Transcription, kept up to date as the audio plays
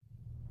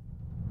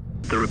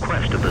the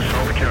request of the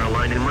South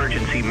Carolina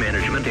Emergency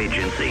Management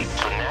Agency.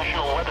 The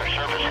National Weather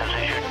Service has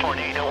issued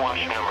tornado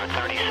watch number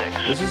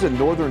 36. This is in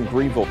northern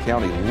Greenville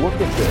County. Look at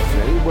this.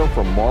 Anywhere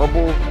from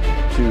marble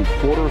to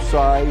quarter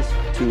size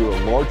to a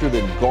larger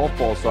than golf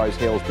ball size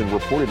hail has been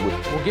reported with.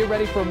 We'll get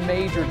ready for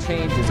major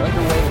changes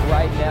underway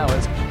right now.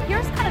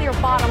 Here's kind of your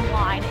bottom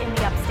line in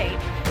the upstate.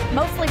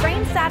 Mostly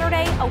rain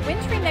Saturday, a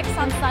wintry mix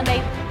on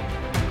Sunday.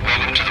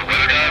 Welcome to the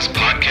Weather Guys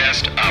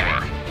Podcast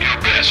Hour,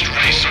 your best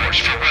resource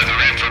for weather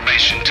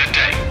information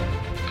today.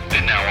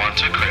 And now on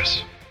to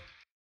Chris.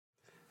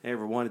 Hey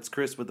everyone, it's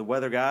Chris with the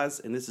Weather Guys,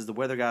 and this is the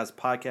Weather Guys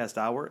Podcast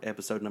Hour,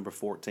 episode number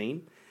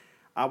 14.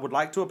 I would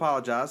like to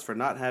apologize for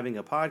not having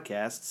a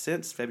podcast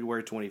since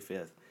February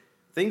 25th.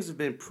 Things have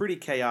been pretty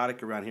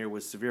chaotic around here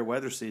with severe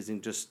weather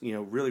season just,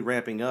 really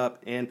ramping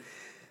up, and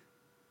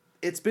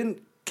it's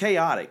been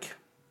chaotic.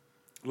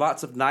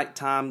 Lots of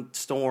nighttime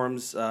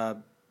storms.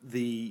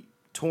 The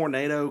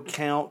tornado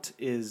count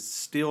is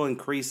still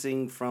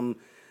increasing from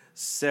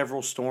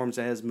several storms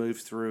that has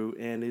moved through,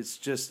 and it's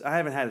just, I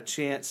haven't had a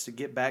chance to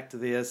get back to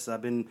this.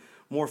 I've been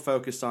more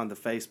focused on the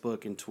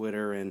Facebook and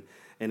Twitter and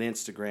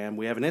Instagram.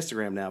 We have an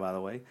Instagram now, by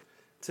the way.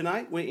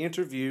 Tonight, we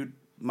interviewed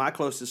my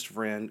closest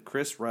friend,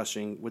 Chris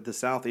Rushing, with the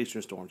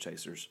Southeastern Storm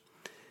Chasers.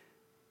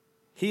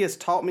 He has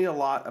taught me a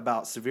lot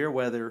about severe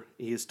weather.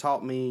 He has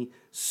taught me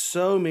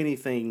so many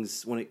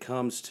things when it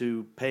comes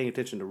to paying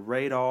attention to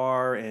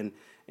radar and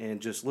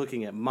just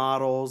looking at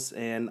models.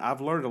 And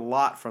I've learned a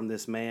lot from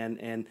this man,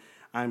 and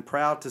I'm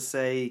proud to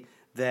say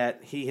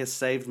that he has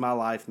saved my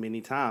life many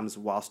times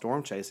while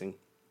storm chasing.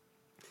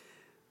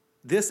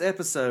 This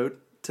episode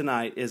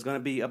tonight is going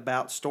to be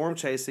about storm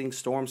chasing,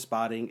 storm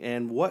spotting,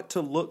 and what to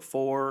look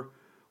for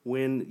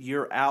when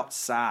you're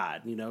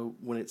outside,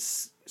 when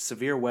it's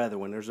severe weather,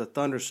 when there's a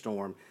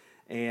thunderstorm,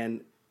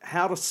 and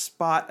how to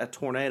spot a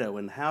tornado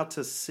and how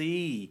to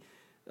see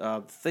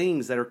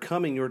things that are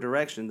coming your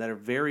direction that are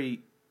very,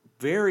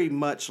 very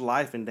much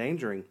life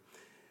endangering.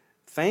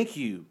 Thank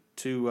you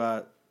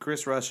to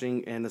Chris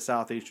Rushing and the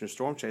Southeastern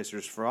Storm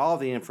Chasers for all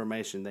the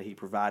information that he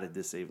provided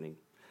this evening.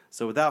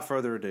 So without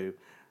further ado,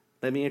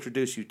 let me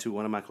introduce you to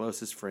one of my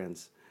closest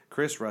friends,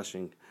 Chris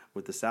Rushing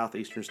with the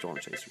Southeastern Storm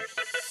Chasers.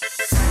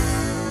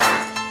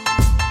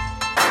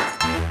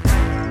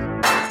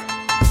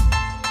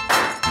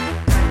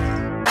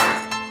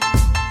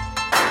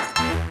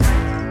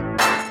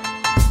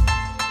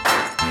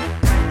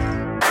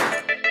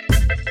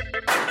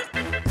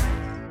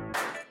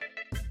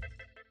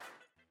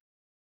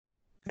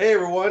 Hey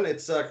everyone,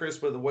 it's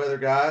Chris with the Weather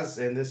Guys,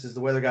 and this is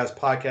the Weather Guys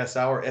Podcast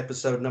Hour,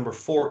 episode number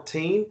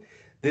 14.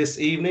 This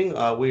evening,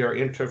 we are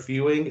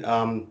interviewing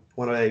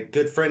a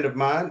good friend of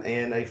mine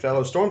and a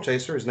fellow storm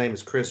chaser. His name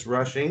is Chris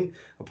Rushing,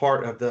 a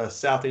part of the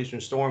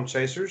Southeastern Storm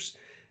Chasers.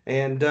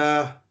 And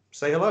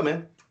say hello,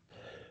 man.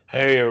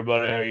 Hey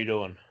everybody, how are you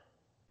doing?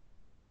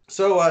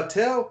 So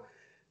tell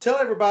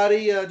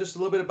everybody just a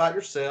little bit about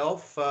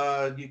yourself.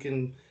 You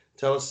can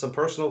tell us some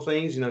personal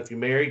things, if you're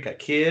married, got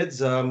kids,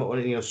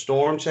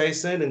 storm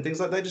chasing and things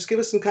like that. Just give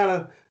us some kind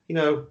of,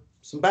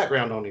 some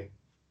background on you.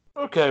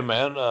 Okay,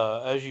 man.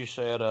 As you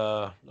said,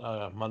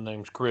 my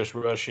name's Chris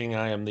Rushing.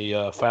 I am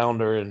the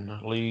founder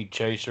and lead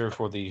chaser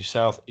for the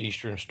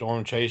Southeastern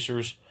Storm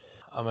Chasers.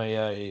 I'm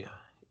a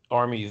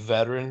Army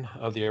veteran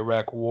of the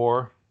Iraq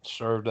War.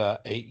 Served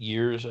 8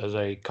 years as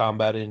a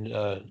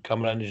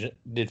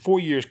did 4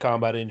 years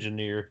combat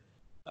engineer.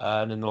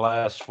 And in the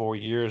last 4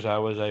 years, I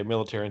was a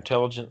military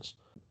intelligence.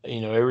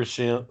 Ever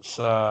since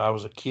I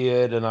was a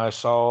kid and I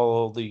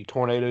saw the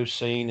tornado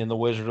scene in The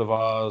Wizard of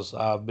Oz,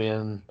 I've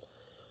been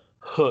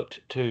hooked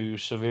to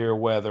severe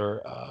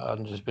weather.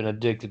 I've just been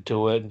addicted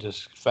to it and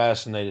just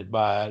fascinated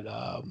by it.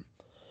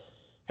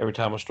 Every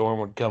time a storm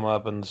would come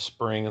up in the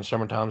spring and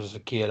summertime as a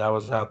kid, I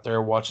was out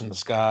there watching the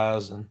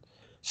skies and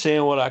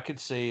seeing what I could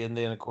see. And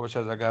then, of course,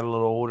 as I got a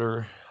little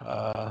older,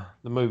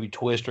 the movie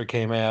Twister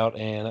came out,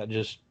 and it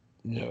just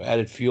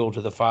added fuel to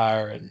the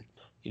fire. And,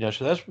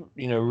 so that's,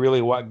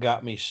 really what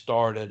got me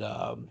started.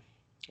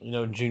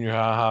 Junior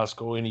high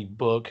school, any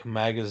book,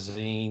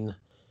 magazine,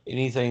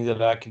 anything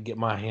that I could get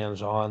my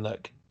hands on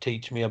that could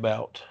teach me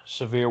about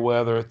severe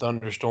weather,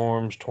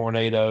 thunderstorms,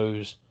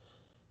 tornadoes,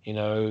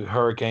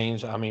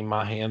 hurricanes. I mean,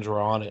 my hands were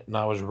on it and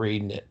I was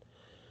reading it.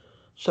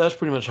 So that's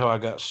pretty much how I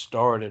got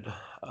started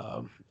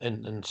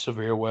in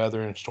severe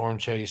weather and storm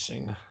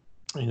chasing.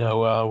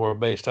 We're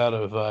based out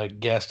of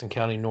Gaston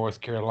County, North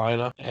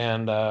Carolina,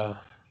 and I'm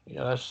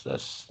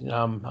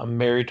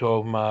married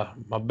to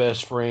my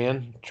best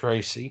friend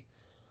Tracy,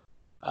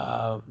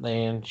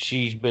 and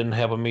she's been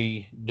helping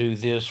me do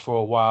this for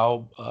a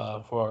while,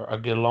 for a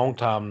good long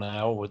time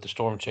now, with the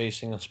storm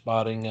chasing and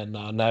spotting and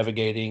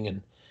navigating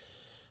and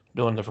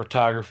doing the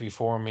photography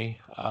for me.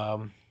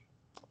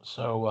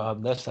 So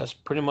that's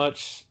pretty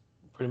much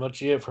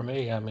it for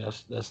me. I mean,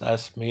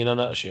 that's me in a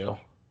nutshell.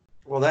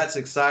 Well, that's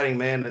exciting,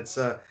 man. It's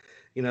I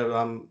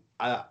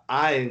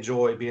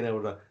enjoy being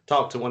able to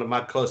talk to one of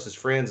my closest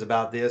friends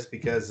about this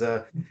because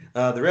the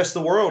rest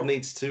of the world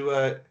needs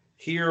to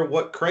hear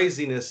what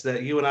craziness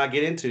that you and I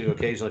get into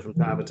occasionally from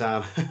time to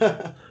time.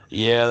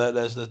 Yeah,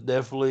 that's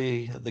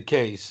definitely the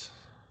case.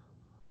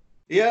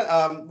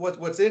 Yeah,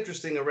 what's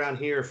interesting around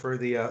here for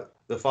the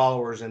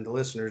followers and the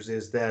listeners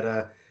is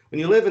that when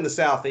you live in the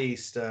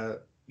southeast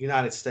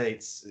United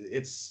States,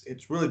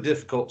 it's really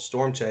difficult to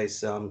storm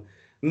chase,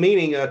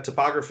 meaning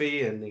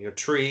topography and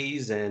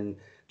trees and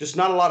just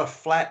not a lot of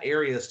flat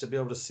areas to be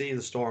able to see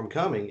the storm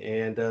coming,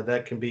 and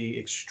that can be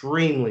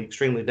extremely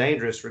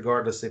dangerous,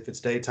 regardless if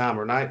it's daytime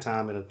or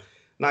nighttime. And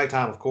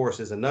nighttime, of course,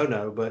 is a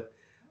no-no, but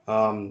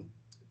um,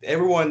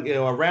 everyone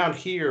around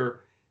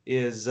here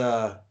is.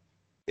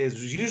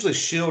 Is usually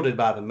shielded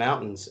by the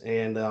mountains,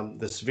 and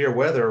the severe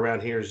weather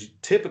around here is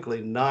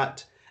typically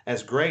not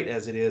as great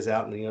as it is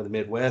out in the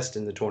Midwest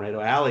in the Tornado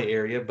Alley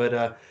area.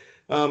 But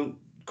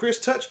Chris,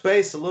 touch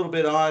base a little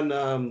bit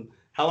on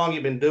how long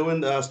you've been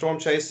doing storm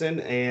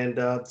chasing and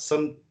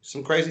some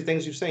crazy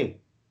things you've seen.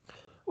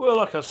 Well,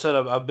 like I said,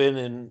 I've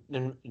been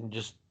in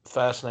just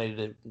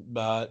fascinated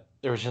by it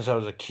ever since I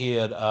was a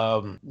kid.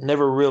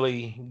 Never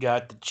really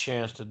got the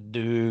chance to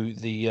do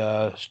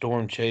the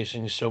storm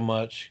chasing so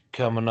much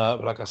coming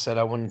up. Like I said,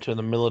 I went into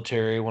the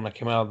military. When I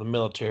came out of the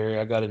military,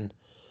 I got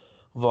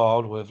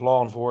involved with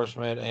law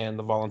enforcement and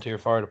the volunteer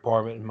fire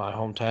department in my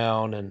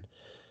hometown, and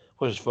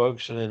was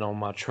focusing in on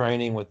my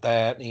training with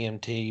that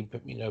EMT,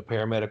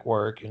 paramedic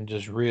work, and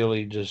just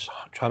really just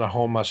trying to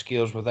hone my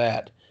skills with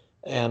that.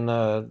 And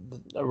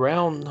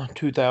around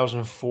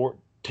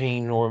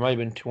 2014, or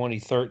maybe in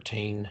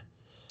 2013,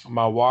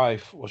 my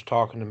wife was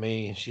talking to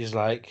me, and she's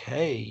like,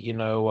 "Hey,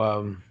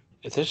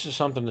 if this is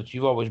something that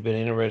you've always been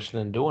interested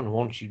in doing,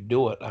 why don't you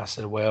do it?" I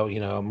said, "Well,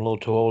 I'm a little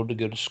too old to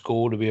go to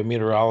school to be a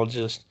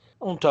meteorologist.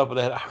 On top of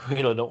that, I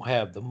really don't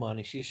have the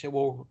money." She said,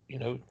 "Well,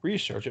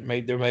 research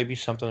it. There may be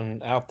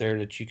something out there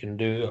that you can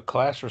do, a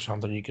class or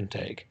something you can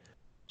take."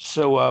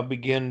 So I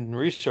began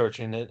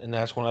researching it, and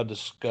that's when I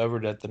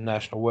discovered that the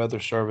National Weather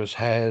Service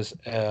has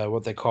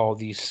what they call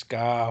the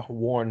Sky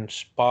Warn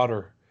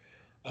Spotter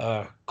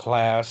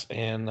class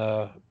and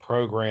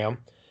program.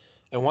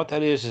 And what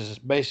that is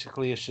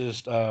basically it's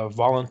just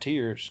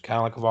volunteers, kind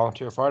of like a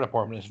volunteer fire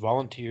department. It's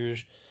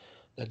volunteers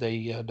that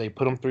they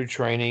put them through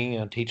training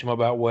and teach them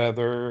about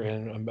weather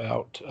and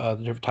about the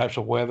different types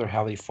of weather,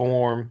 how they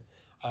form.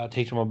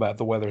 Teach them about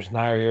the weathers in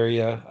our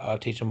area.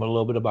 Teach them a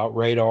little bit about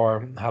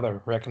radar, how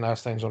to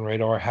recognize things on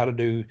radar, how to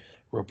do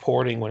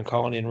reporting when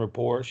calling in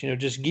reports.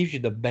 Just gives you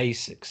the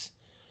basics.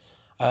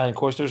 And of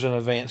course, there's an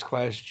advanced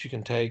class that you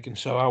can take. And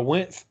so I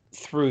went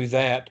through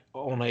that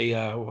on a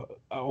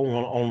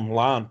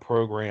online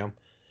program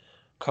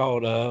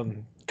called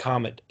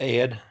Comet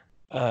Ed.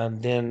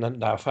 And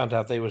then I found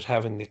out they was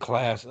having the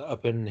class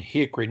up in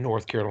Hickory,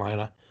 North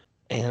Carolina.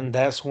 And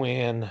that's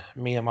when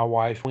me and my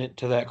wife went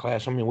to that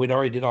class. I mean, we'd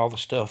already did all the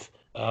stuff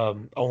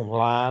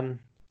online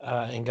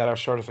and got our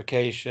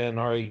certification,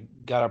 already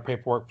got our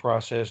paperwork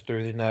processed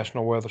through the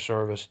National Weather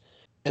Service.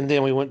 And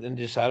then we went and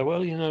decided, well,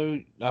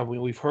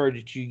 we've heard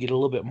that you get a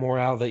little bit more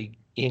out of the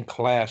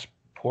in-class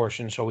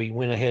portion. So we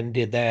went ahead and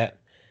did that,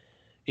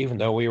 even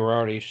though we were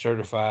already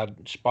certified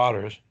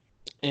spotters.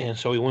 And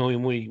so we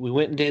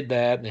went and did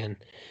that, and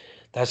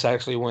that's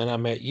actually when I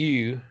met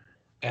you.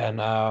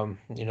 And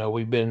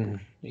we've been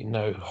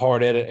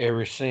hard at it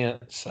ever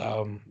since.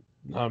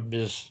 I'm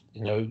just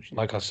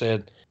like I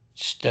said,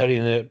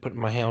 studying it, putting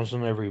my hands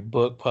on every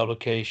book,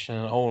 publication,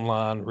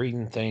 online,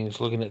 reading things,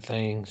 looking at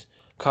things,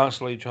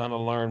 constantly trying to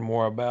learn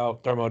more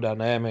about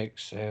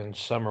thermodynamics and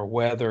summer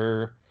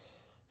weather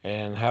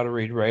and how to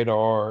read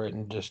radar,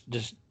 and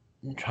just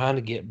trying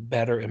to get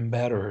better and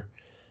better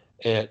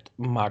at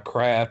my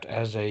craft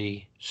as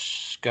a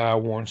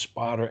skywarn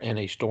spotter and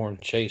a storm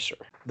chaser.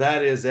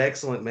 That is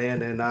excellent,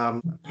 man. And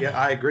yeah,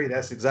 I agree.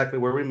 That's exactly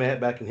where we met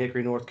back in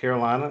Hickory, North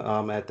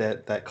Carolina, at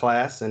that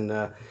class. And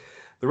the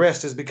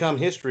rest has become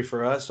history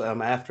for us.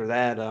 After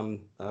that,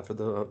 for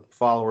the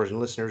followers and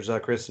listeners,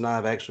 Chris and I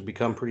have actually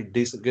become pretty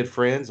decent good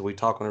friends. We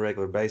talk on a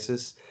regular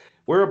basis.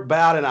 We're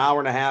about an hour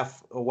and a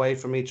half away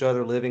from each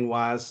other living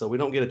wise, so we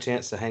don't get a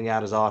chance to hang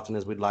out as often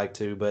as we'd like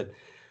to. But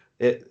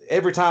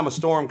every time a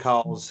storm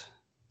calls,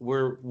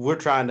 we're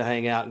trying to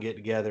hang out and get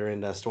together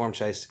and storm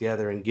chase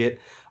together and get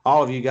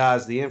all of you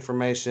guys the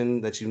information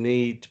that you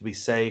need to be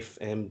safe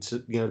and to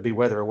be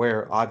weather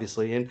aware,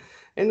 obviously, and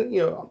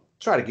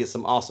try to get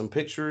some awesome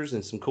pictures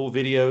and some cool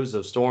videos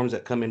of storms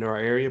that come into our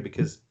area,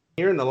 because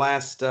here in the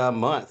last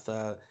month,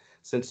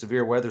 since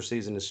severe weather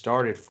season has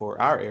started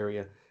for our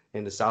area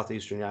in the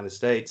southeastern United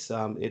States,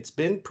 it's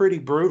been pretty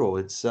brutal.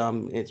 It's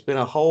been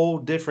a whole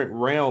different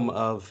realm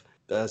of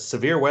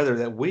severe weather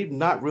that we've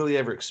not really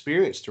ever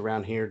experienced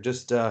around here.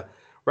 Just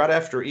right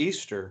after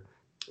Easter,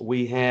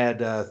 we had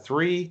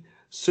three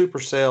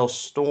supercell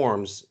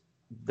storms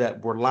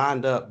that were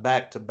lined up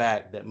back to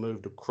back that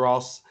moved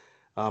across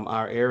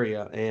our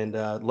area. And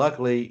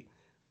luckily,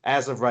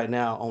 as of right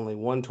now, only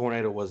one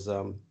tornado was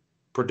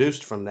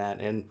produced from that.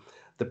 And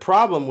the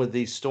problem with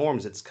these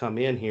storms that's come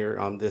in here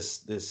on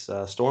this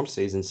storm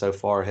season so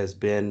far has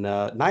been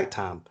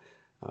nighttime.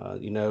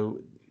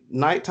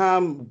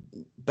 Nighttime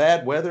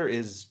bad weather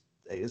is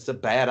it's a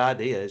bad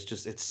idea. It's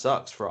just it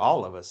sucks for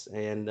all of us.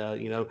 And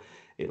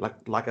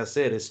like I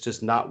said, it's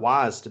just not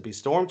wise to be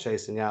storm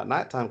chasing out at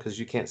nighttime because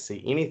you can't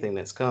see anything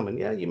that's coming.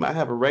 Yeah, you might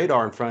have a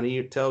radar in front of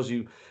you. It tells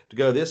you to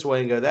go this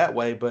way and go that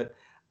way, but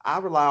I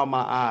rely on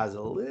my eyes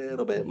a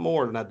little bit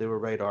more than I do a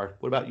radar.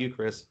 What about you,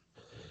 Chris?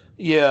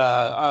 Yeah,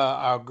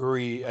 I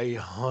agree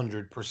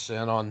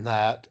 100% on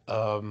that.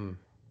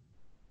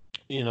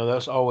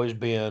 That's always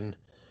been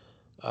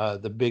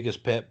the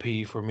biggest pet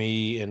peeve for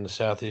me in the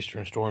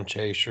Southeastern Storm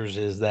Chasers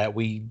is that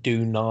we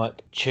do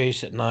not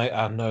chase at night.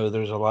 I know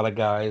there's a lot of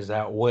guys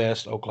out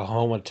west,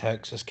 Oklahoma,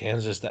 Texas,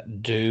 Kansas,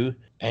 that do.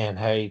 And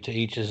hey, to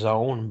each his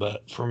own.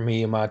 But for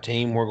me and my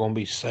team, we're going to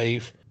be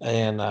safe.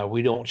 And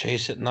we don't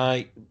chase at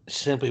night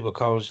simply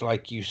because,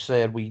 like you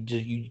said,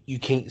 you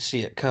can't see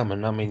it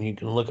coming. I mean, you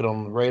can look it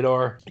on the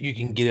radar. You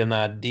can get an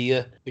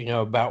idea,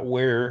 about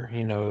where,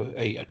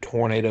 a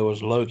tornado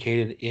is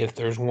located if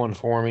there's one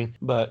forming.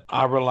 But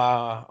I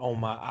rely on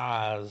my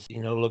eyes,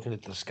 looking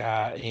at the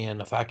sky. And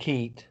if I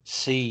can't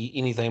see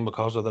anything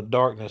because of the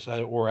darkness,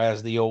 or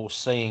as the old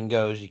saying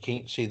goes, you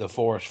can't see the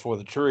forest for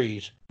the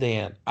trees,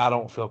 then I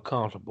don't feel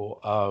comfortable.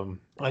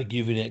 I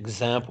give you an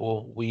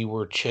example.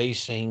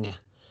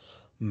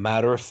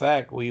 Matter of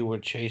fact, we were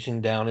chasing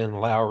down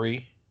in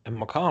Lowry and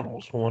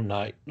McConnell's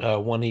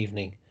one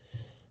evening,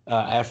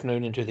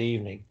 afternoon into the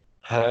evening.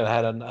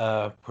 Had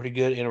a pretty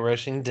good,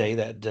 interesting day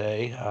that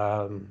day.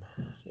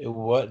 It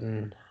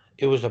wasn't.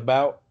 It was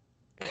about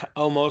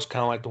almost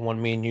kind of like the one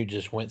me and you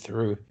just went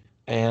through.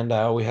 And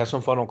we had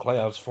some funnel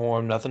clouds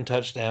form. Nothing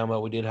touched down,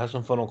 but we did have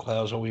some funnel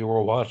clouds that we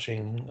were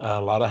watching.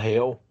 A lot of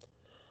hail,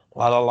 a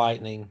lot of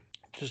lightning.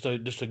 Just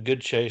a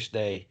good chase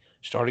day.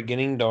 Started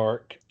getting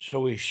dark, so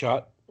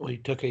we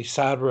took a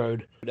side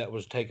road that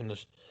was taking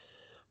us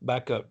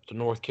back up to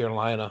North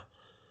Carolina,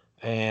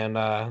 and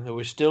there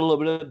was still a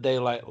little bit of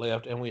daylight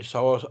left, and we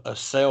saw a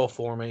sail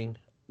forming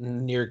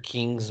near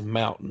Kings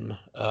Mountain,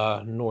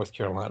 North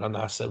Carolina. And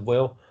I said,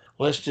 well,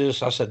 I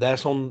said,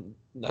 that's kind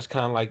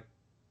of like,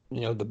 a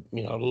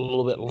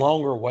little bit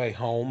longer way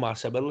home. I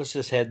said, but let's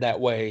just head that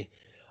way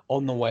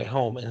on the way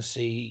home and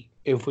see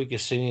if we could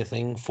see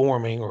anything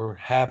forming or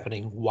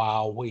happening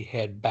while we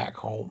head back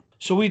home.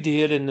 So we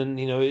did, and then,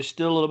 it's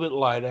still a little bit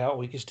light out.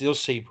 We can still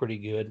see pretty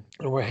good.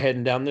 And we're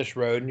heading down this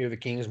road near the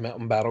Kings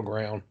Mountain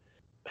Battleground,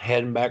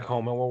 heading back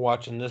home, and we're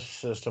watching this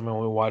system, and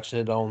we're watching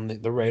it on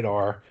the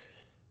radar.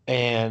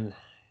 And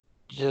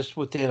just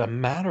within a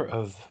matter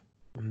of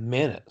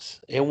minutes,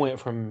 it went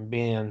from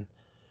being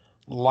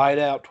light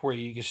out to where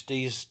you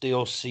could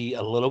still see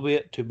a little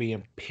bit to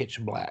being pitch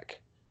black.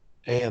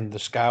 And the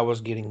sky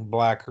was getting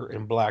blacker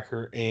and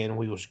blacker, and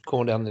we was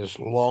going down this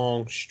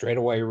long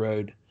straightaway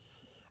road,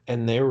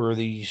 and there were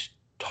these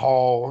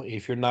tall,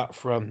 if you're not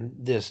from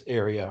this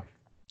area,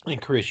 and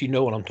Chris, you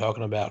know what I'm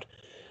talking about,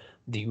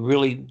 the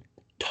really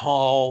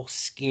tall,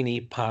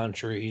 skinny pine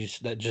trees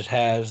that just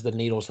has the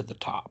needles at the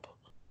top.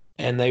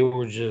 And they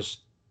were just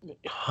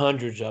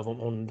hundreds of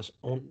them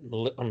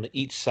on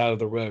each side of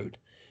the road.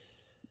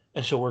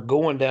 And so we're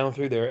going down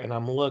through there, and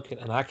I'm looking,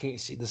 and I can't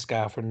see the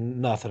sky for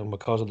nothing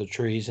because of the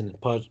trees, and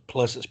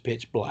plus it's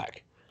pitch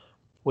black.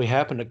 We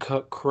happened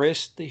to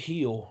crest the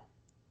hill,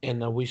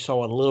 and we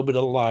saw a little bit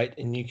of light,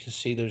 and you can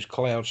see those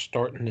clouds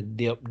starting to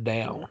dip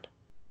down.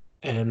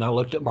 And I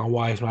looked at my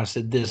wife, and I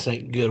said, this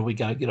ain't good. We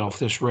got to get off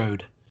this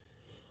road.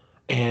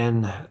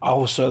 And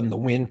all of a sudden, the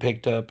wind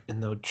picked up,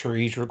 and the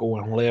trees were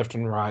going left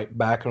and right,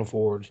 back and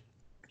forth.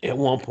 At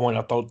one point,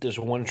 I thought this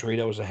one tree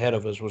that was ahead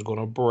of us was going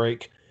to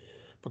break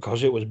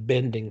because it was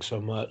bending so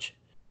much.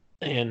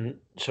 And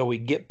so we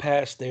get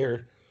past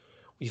there.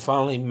 We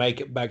finally make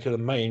it back to the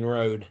main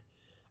road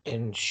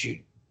and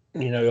shoot,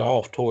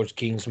 off towards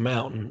Kings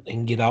Mountain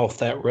and get off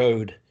that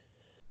road.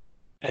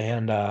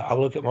 And I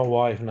look at my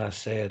wife and I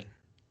said,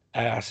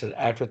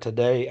 after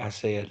today, I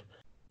said,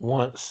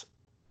 once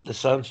the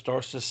sun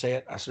starts to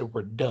set, I said,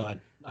 we're done.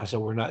 I said,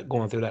 we're not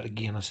going through that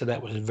again. I said,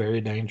 that was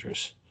very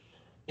dangerous.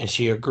 And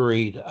she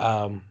agreed.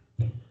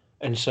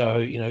 And so,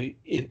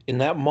 in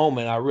that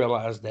moment, I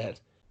realized that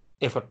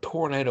if a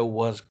tornado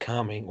was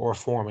coming or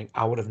forming,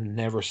 I would have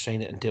never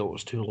seen it until it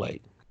was too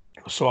late.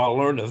 So I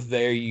learned a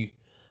very,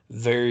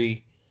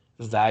 very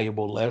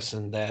valuable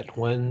lesson that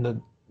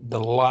when the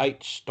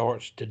light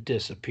starts to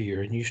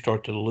disappear and you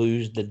start to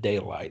lose the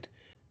daylight,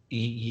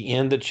 you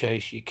end the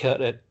chase, you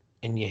cut it,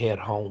 and you head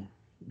home.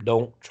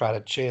 Don't try to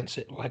chance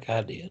it like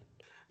I did.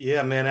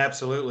 Yeah, man,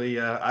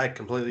 absolutely. I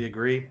completely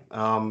agree.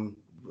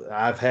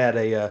 I've had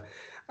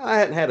I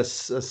hadn't had a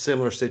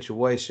similar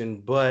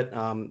situation, but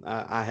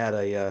I had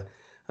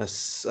a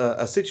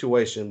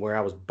situation where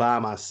I was by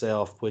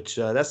myself, which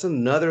that's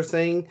another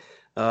thing.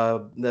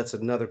 That's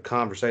another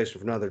conversation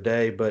for another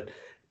day. But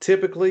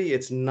typically,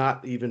 it's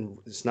not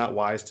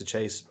wise to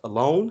chase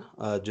alone,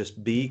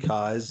 just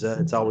because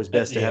it's always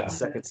best to have a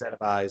second set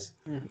of eyes.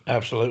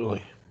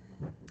 Absolutely.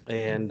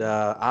 And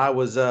it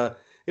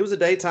was a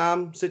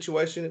daytime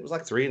situation. It was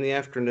like 3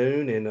 p.m,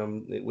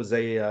 and it was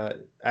a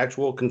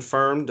actual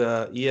confirmed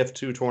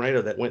EF2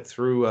 tornado that went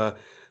through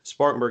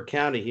Spartanburg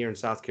County here in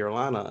South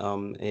Carolina.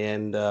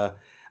 And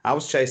I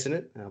was chasing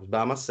it. I was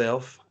by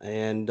myself.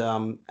 And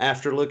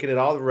after looking at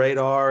all the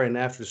radar and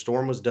after the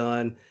storm was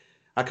done,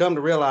 I come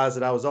to realize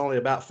that I was only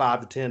about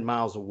 5 to 10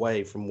 miles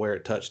away from where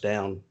it touched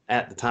down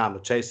at the time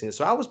of chasing it.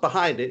 So I was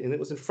behind it and it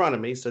was in front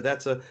of me. So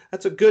that's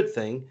a good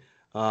thing.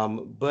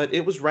 But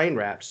it was rain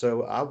wrapped,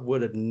 so I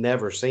would have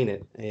never seen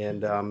it.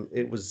 And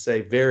it was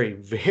a very,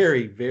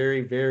 very,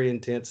 very, very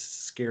intense,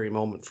 scary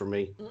moment for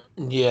me.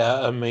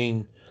 Yeah, I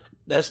mean,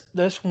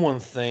 that's one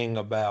thing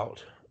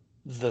about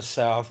the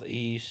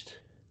Southeast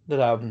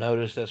that I've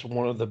noticed. That's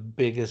one of the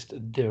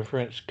biggest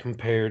difference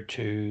compared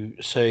to,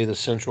 say, the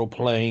Central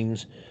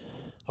Plains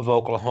of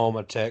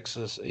Oklahoma,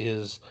 Texas,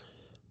 is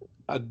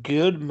a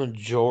good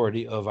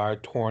majority of our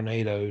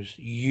tornadoes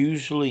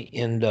usually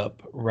end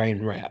up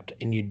rain wrapped,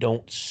 and you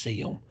don't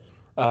see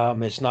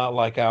them. It's not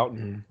like out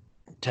in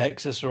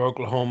Texas or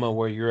Oklahoma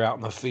where you're out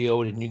in the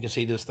field and you can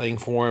see this thing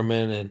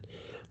forming and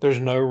there's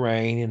no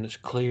rain and it's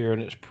clear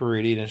and it's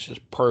pretty and it's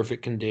just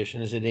perfect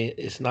conditions.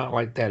 It's not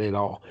like that at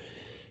all.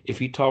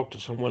 If you talk to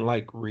someone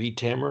like Reed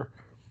Timmer,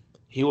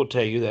 he will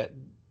tell you that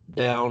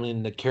down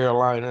in the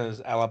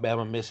Carolinas,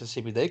 Alabama,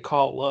 Mississippi, they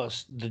call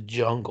us the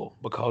jungle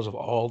because of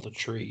all the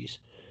trees.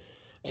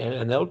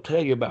 And they'll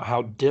tell you about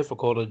how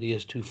difficult it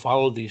is to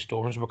follow these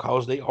storms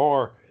because they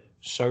are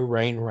so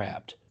rain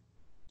wrapped.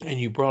 And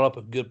you brought up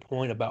a good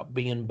point about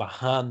being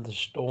behind the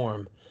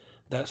storm.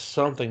 That's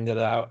something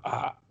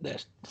that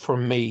that's for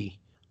me.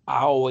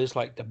 I always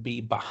like to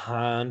be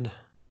behind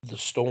the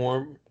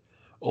storm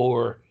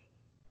or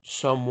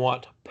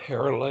somewhat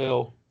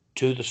parallel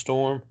to the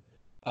storm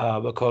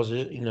because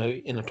in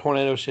a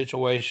tornado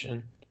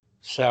situation,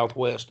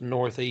 southwest,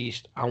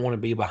 northeast, I want to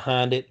be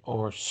behind it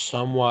or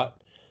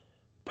somewhat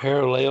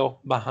parallel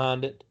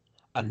behind it.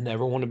 I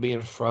never want to be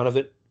in front of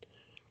it.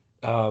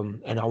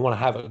 And I want to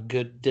have a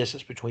good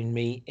distance between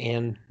me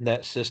and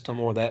that system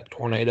or that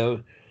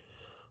tornado,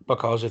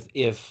 because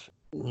if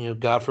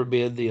God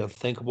forbid, the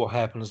unthinkable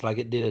happens like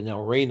it did in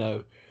El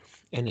Reno,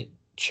 and it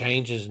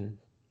changes and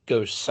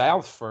goes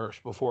south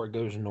first before it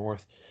goes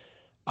north,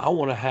 I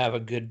want to have a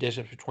good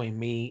distance between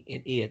me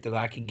and it that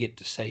I can get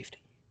to safety.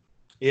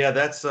 Yeah,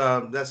 that's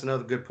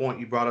another good point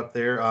you brought up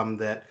there.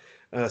 That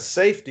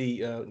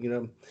safety.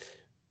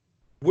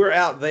 We're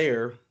out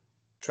there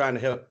trying to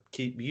help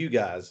keep you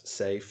guys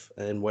safe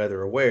and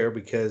weather aware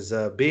because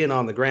being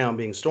on the ground,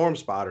 being storm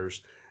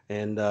spotters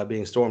and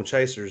being storm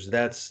chasers,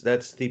 that's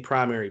the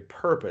primary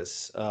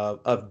purpose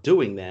of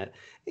doing that.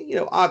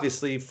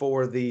 Obviously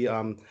for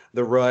the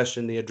rush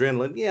and the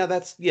adrenaline,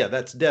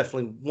 that's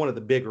definitely one of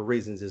the bigger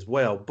reasons as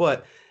well.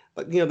 But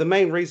the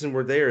main reason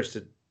we're there is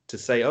to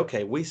say,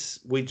 okay, we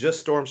just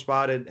storm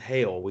spotted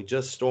hail, we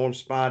just storm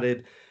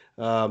spotted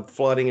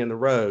flooding in the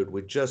road.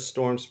 We just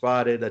storm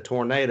spotted a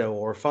tornado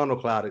or a funnel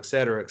cloud, et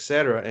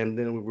cetera, and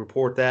then we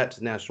report that to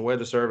the National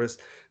Weather Service.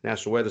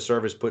 National Weather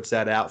Service puts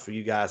that out for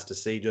you guys to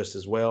see just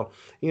as well.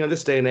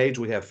 This day and age,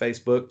 we have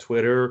Facebook,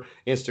 Twitter,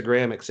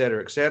 Instagram, et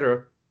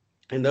cetera,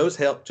 and those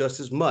help just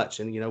as much.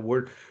 And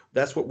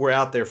that's what we're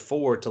out there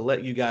for, to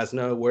let you guys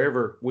know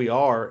wherever we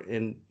are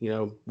and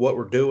what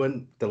we're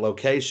doing, the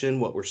location,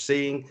 what we're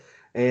seeing,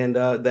 and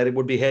that it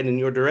would be heading in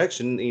your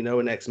direction,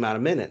 in X amount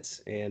of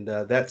minutes. And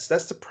that's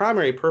the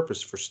primary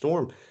purpose for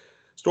storm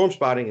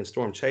spotting and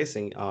storm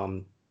chasing.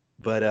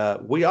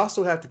 But we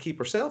also have to keep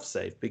ourselves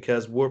safe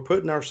because we're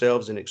putting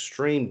ourselves in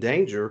extreme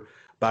danger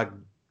by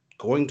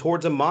going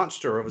towards a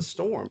monster of a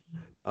storm.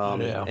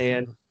 Yeah.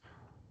 And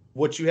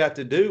what you have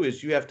to do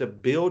is you have to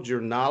build your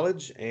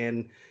knowledge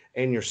and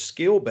your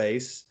skill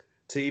base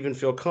to even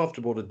feel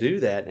comfortable to do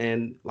that.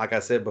 And like I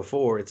said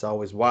before, it's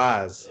always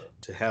wise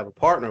to have a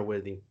partner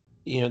with you.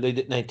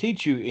 They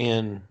teach you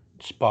in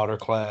spotter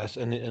class,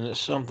 and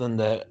it's something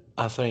that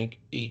I think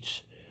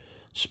each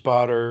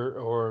spotter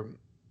or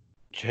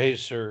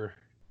chaser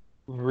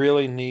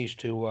really needs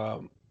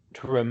to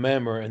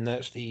remember, and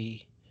that's the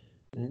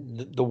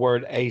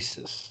word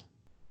ACEs,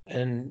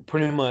 and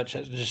pretty much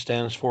that just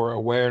stands for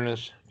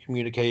awareness,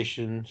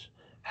 communications,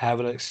 have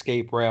an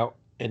escape route,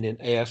 and then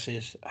S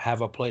is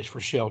have a place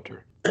for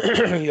shelter.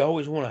 You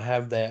always want to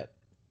have that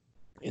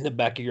in the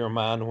back of your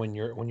mind when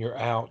you're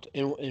out,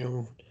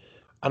 and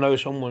I know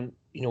someone,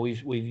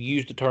 we've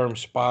used the term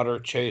spotter,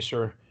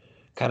 chaser,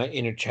 kind of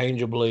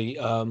interchangeably.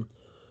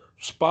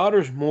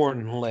 Spotters, more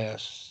than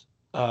less,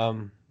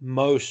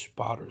 most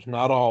spotters,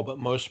 not all, but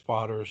most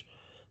spotters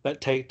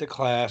that take the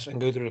class and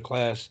go through the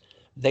class,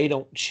 they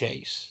don't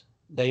chase.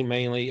 They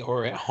mainly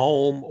are at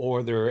home,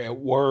 or they're at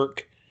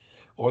work,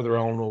 or they're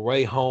on their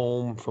way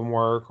home from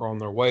work, or on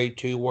their way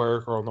to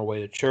work, or on their way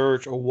to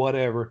church, or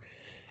whatever.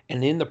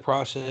 And in the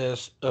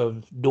process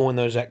of doing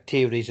those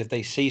activities, if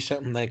they see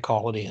something, they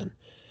call it in.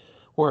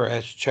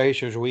 Whereas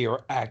chasers, we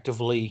are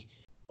actively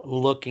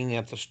looking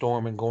at the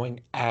storm and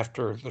going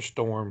after the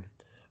storm.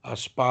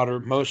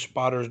 Most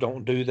spotters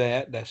don't do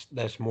that.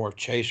 That's more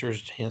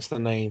chasers, hence the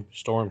name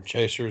storm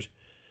chasers.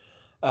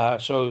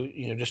 So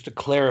just to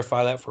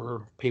clarify that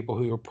for people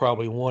who are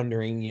probably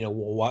wondering, well,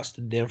 what's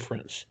the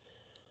difference?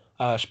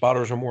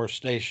 Spotters are more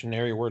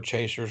stationary, where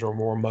chasers are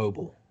more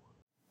mobile.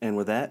 And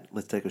with that,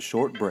 let's take a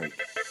short break.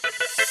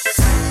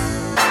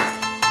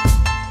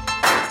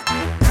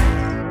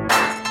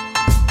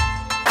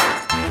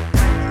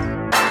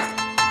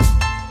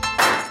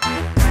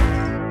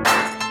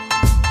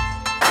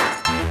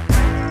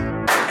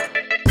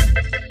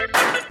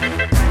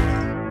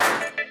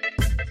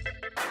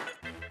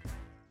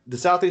 the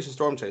Southeastern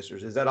Storm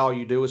Chasers, is that all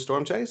you do is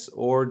storm chase,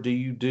 or do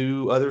you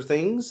do other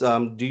things?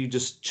 Do you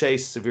just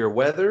chase severe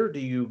weather? Do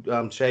you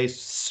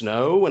chase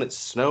snow when it's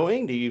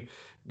snowing? Do you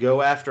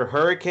go after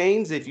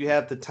hurricanes if you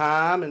have the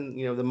time and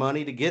the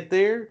money to get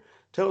there?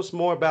 Tell us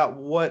more about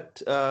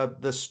what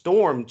the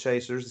storm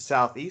chasers, the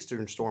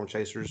Southeastern Storm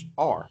Chasers,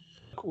 are.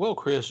 Well,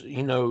 Chris,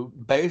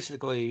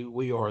 basically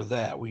we are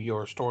that. We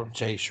are storm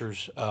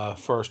chasers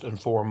first and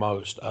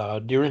foremost.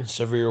 During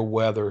severe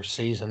weather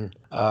season,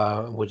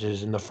 which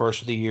is in the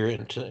first of the year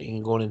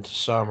and going into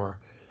summer,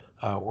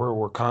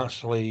 we're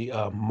constantly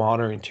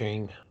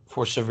monitoring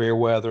for severe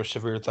weather,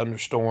 severe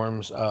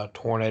thunderstorms,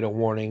 tornado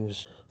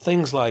warnings,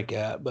 things like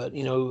that. But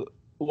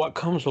what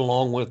comes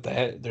along with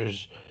that,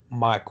 there's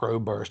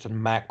microburst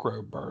and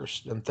macro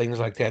burst and things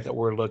like that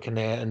we're looking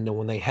at. And then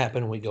when they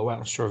happen, we go out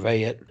and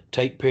survey it,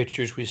 take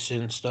pictures, we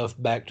send stuff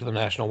back to the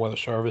National Weather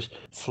Service.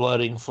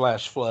 Flooding,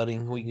 flash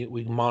flooding,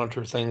 we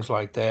monitor things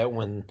like that.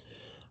 When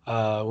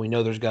we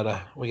know we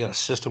got a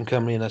system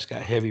coming in that's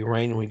got heavy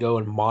rain, and we go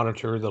and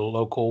monitor the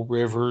local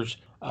rivers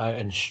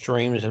and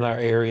streams in our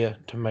area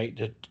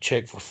to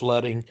check for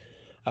flooding.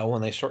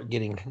 When they start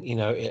getting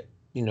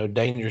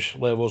dangerous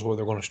levels where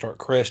they're going to start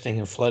cresting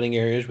and flooding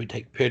areas, we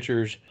take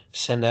pictures,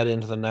 send that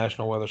into the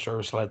National Weather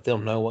Service, let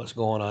them know what's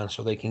going on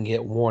so they can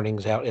get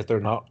warnings out if they're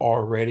not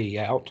already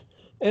out.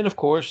 And of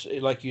course,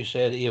 like you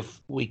said,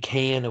 if we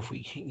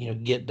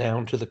get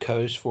down to the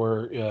coast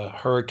for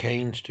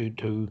hurricanes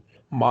to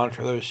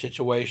monitor those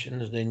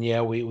situations, then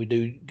yeah, we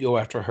do go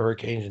after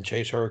hurricanes and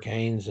chase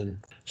hurricanes and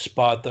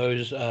spot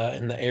those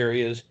in the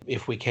areas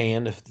if we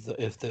can,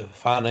 if the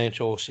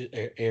financial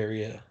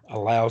area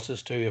allows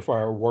us to, if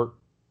our work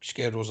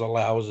schedules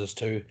allows us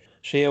to.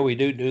 So yeah, we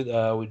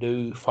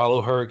do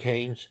follow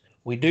hurricanes.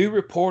 We do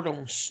report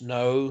on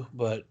snow,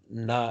 but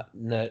not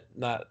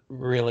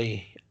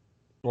really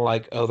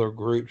like other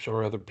groups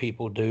or other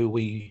people do.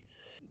 We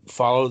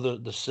follow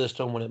the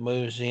system when it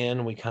moves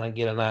in. We kind of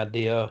get an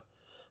idea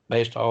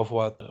based off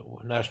what the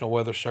National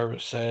Weather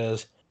Service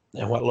says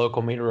and what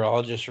local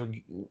meteorologists are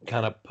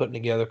kind of putting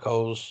together.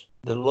 Because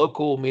the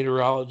local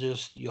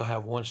meteorologists, you'll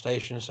have one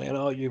station saying,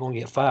 oh, you're going to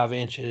get 5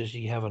 inches.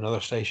 You have another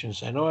station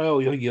saying, oh,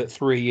 you'll get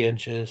 3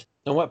 inches.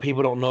 And what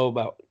people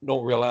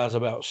don't realize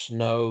about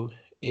snow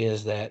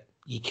is that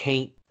you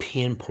can't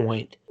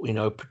pinpoint,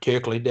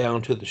 particularly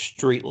down to the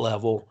street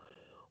level,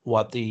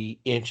 what the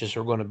inches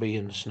are going to be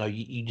in the snow.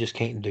 You just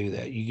can't do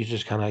that. You can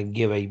just kind of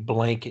give a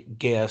blanket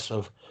guess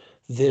of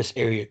this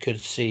area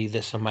could see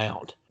this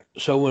amount.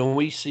 So when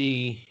we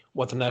see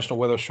what the National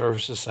Weather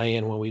Service is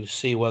saying, when we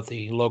see what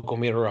the local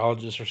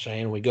meteorologists are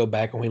saying, we go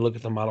back and we look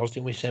at the models,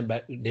 then we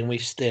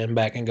stand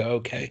back and go,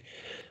 okay,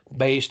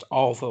 based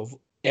off of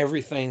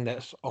everything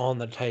that's on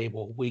the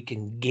table, we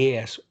can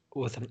guess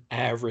with an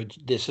average,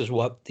 this is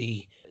what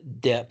the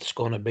depth's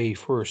going to be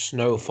for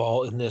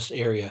snowfall in this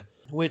area,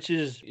 which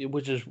is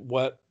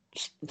what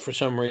for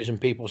some reason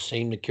people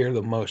seem to care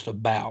the most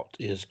about,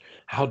 is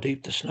how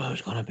deep the snow is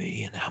going to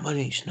be and how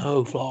many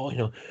snowfall,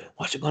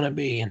 what's it going to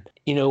be. And,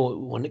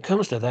 when it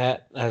comes to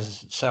that,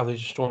 as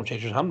Southeastern Storm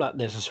Chasers, I'm not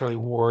necessarily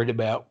worried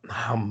about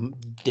how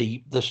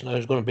deep the snow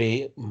is going to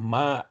be.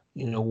 My,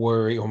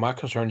 worry or my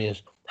concern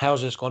is, how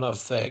is this going to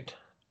affect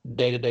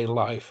day-to-day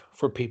life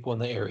for people in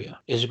the area?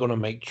 Is it going to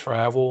make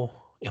travel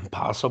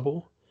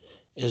impossible?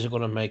 Is it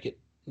going to make it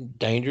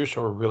dangerous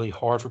or really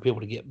hard for people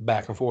to get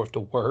back and forth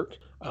to work?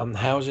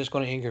 How is this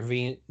going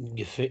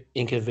to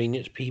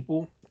inconvenience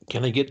people?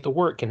 Can they get to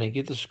work? Can they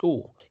get to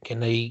school? Can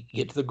they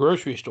get to the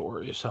grocery store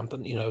or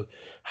something?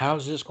 How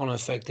is this going to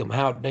affect them?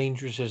 How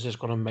dangerous is this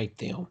going to make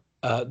them,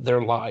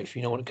 their life,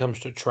 when it comes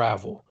to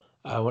travel?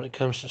 When it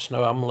comes to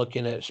snow, I'm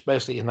looking at,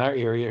 especially in our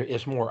area,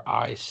 it's more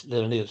ice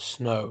than it is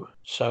snow.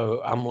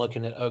 So I'm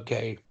looking at,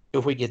 okay,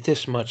 if we get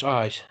this much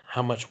ice,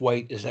 how much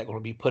weight is that going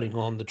to be putting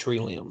on the tree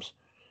limbs?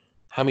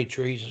 How many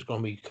trees is going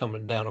to be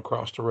coming down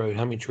across the road?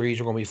 How many trees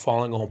are going to be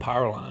falling on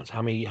power lines?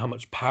 How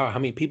much power? How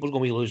many people are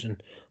going to be losing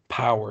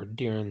power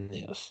during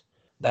this?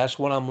 That's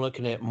what I'm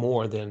looking at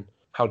more than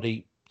how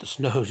deep the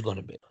snow is going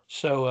to be.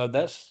 So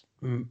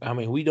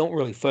we don't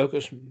really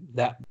focus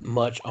that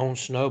much on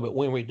snow, but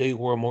when we do,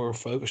 we're more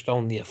focused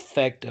on the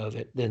effect of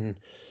it than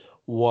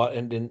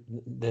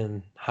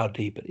how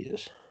deep it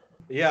is.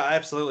 Yeah,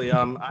 absolutely.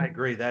 I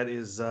agree. That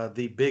is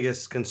the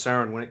biggest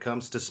concern when it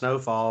comes to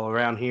snowfall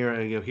around here.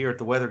 Here at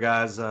the Weather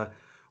Guys,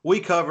 we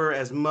cover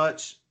as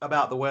much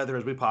about the weather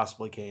as we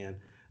possibly can.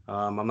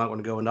 I'm not going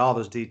to go into all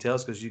those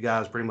details because you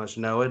guys pretty much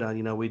know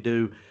it. We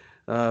do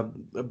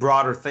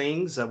broader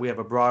things. We have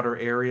a broader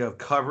area of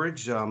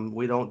coverage.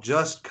 We don't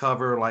just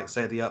cover, like,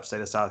 say, the upstate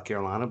of South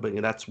Carolina, but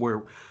that's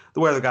where the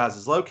Weather Guys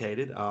is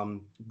located.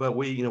 But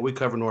we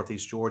cover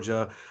Northeast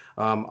Georgia,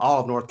 all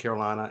of North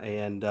Carolina,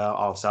 and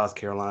all of South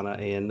Carolina,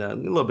 and a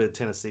little bit of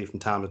Tennessee from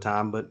time to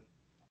time. But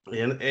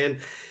and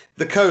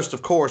the coast,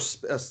 of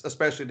course,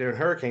 especially during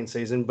hurricane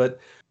season. But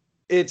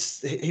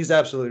he's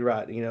absolutely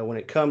right. When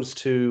it comes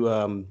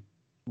to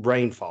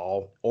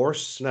rainfall or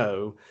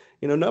snow,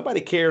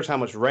 nobody cares how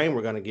much rain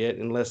we're going to get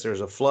unless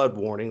there's a flood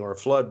warning or a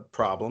flood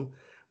problem.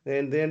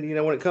 And then,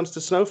 when it comes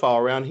to snowfall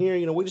around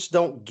here, we just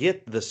don't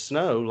get the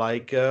snow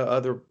like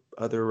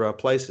other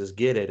places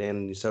get it.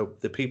 And so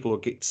the people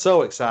get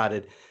so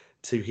excited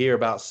to hear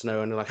about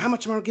snow, and they're like, "How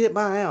much am I gonna get at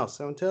my house?"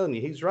 I'm telling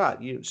you, he's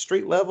right.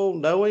 Street level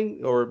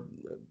knowing or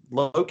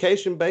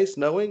location based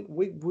knowing,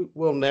 we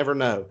will never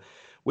know.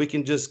 We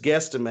can just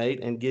guesstimate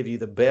and give you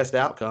the best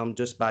outcome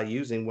just by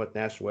using what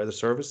National Weather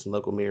Service and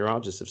local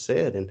meteorologists have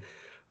said.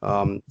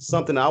 And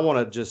something I want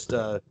to just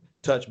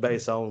touch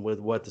base on with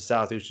what the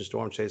Southeastern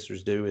Storm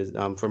Chasers do is,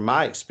 from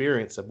my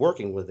experience of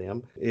working with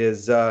them,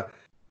 is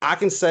I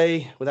can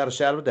say without a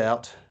shadow of a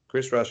doubt,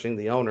 Chris Rushing,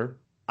 the owner,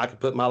 I can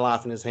put my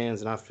life in his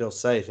hands and I feel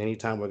safe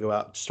anytime we go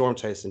out storm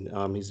chasing.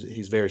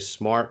 He's very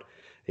smart.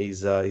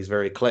 He's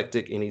very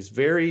eclectic, and he's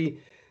very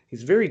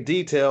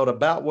detailed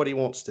about what he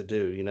wants to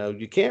do.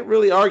 You can't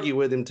really argue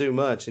with him too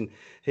much. And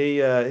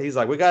he's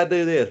like, "We got to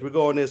do this. We're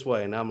going this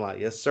way." And I'm like,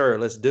 "Yes, sir.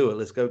 Let's do it.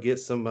 Let's go get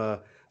some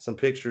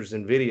pictures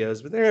and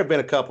videos." But there have been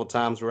a couple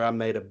times where I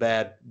made a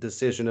bad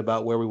decision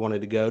about where we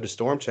wanted to go to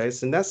storm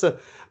chase, and that's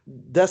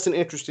an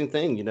interesting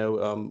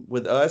thing.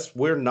 With us,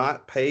 we're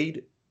not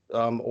paid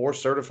or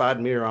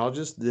certified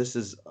meteorologists. This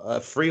is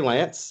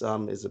freelance,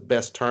 is the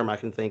best term I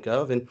can think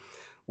of, and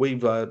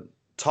we've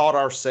taught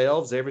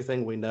ourselves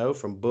everything we know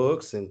from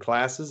books and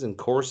classes and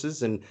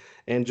courses, and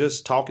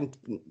just talking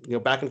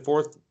back and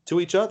forth to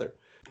each other.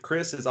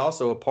 Chris is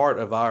also a part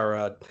of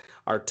our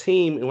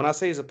team, and when I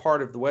say he's a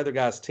part of the Weather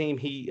Guys team,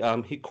 he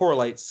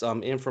correlates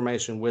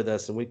information with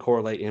us, and we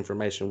correlate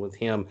information with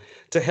him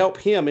to help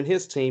him and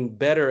his team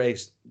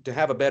to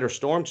have a better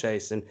storm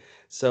chase. And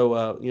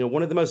so,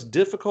 one of the most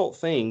difficult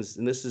things,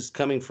 and this is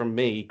coming from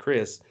me,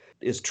 Chris,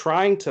 is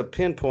trying to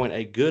pinpoint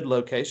a good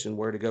location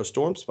where to go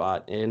storm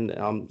spot and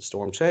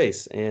storm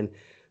chase. And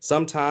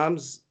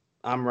sometimes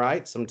I'm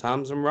right,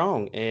 sometimes I'm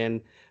wrong.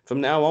 And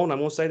from now on, I'm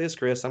going to say this,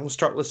 Chris, I'm going to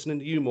start listening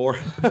to you more.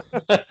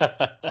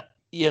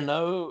 You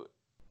know,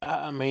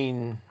 I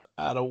mean,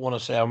 I don't want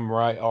to say I'm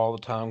right all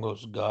the time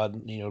because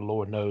God,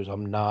 Lord knows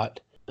I'm not.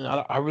 And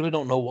I really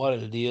don't know what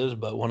it is,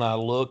 but when I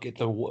look at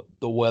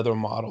the weather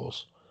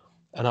models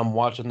and I'm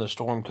watching the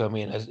storm come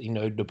in, as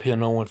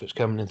depending on if it's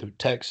coming in through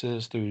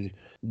Texas, through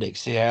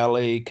Dixie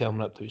Alley,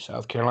 coming up through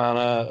South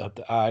Carolina, up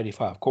the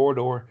I-85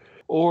 corridor,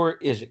 or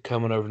is it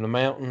coming over the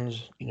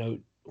mountains?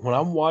 When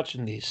I'm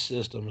watching these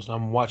systems and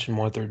I'm watching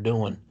what they're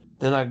doing,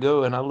 then I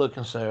go and I look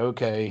and say,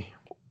 okay,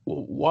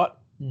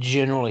 what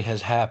generally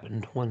has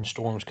happened when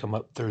storms come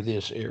up through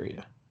this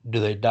area?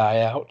 Do they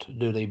die out?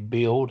 Do they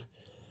build?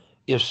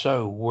 If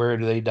so, where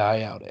do they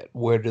die out at?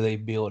 Where do they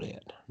build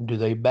at? Do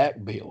they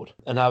back build?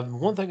 And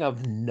one thing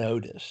I've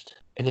noticed,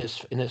 and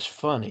it's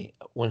funny,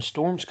 when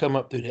storms come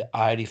up through the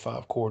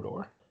I-85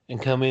 corridor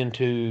and come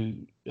into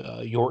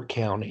York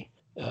County,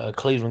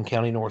 Cleveland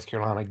County, North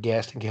Carolina,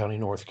 Gaston County,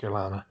 North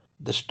Carolina,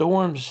 the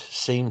storms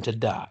seem to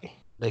die.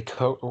 They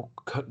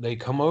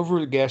come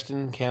over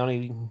Gaston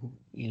County,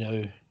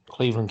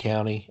 Cleveland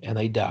County, and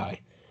they die.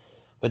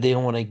 But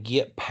then when they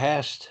get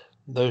past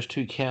those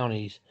two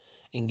counties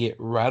and get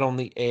right on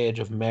the edge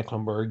of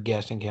Mecklenburg,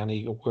 Gaston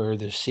County, where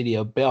the city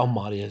of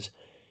Belmont is,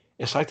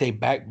 it's like they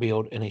back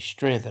build and they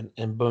strengthen,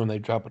 and boom, they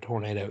drop a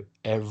tornado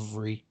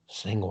every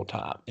single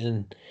time.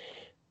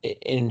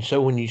 And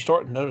so when you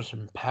start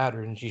noticing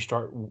patterns, you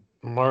start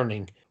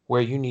learning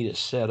where you need to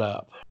set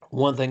up.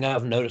 One thing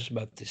I've noticed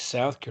about the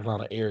South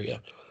Carolina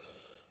area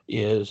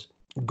is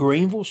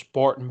Greenville,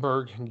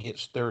 Spartanburg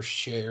gets their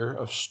share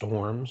of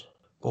storms.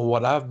 But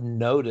what I've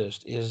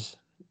noticed is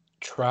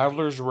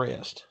Travelers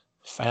Rest,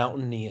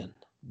 Fountain Inn.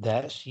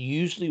 That's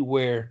usually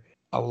where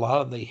a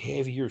lot of the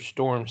heavier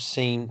storms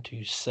seem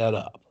to set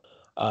up.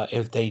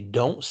 If they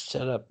don't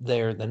set up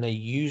there, then they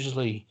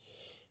usually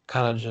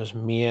kind of just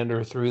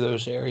meander through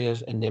those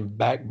areas and then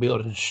back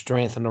build and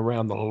strengthen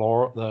around the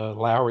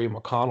Lowry,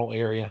 McConnell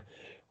area,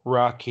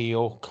 Rock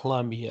Hill,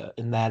 Columbia,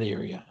 in that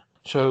area.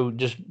 So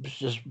just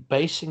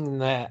basing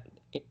that,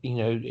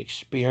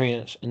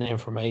 experience and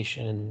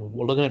information, and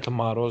we're looking at the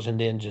models, and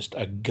then just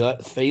a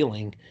gut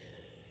feeling,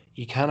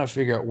 you kind of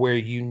figure out where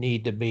you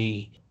need to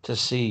be to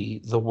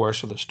see the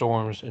worst of the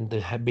storms and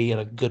to be in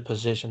a good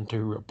position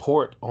to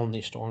report on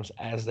these storms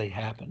as they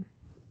happen.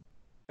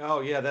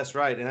 Oh yeah, that's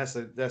right, and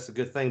that's a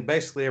good thing.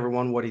 Basically,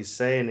 everyone, what he's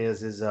saying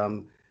is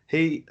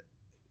he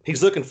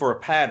he's looking for a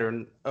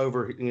pattern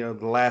over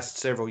the last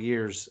several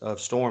years of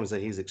storms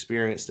that he's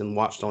experienced and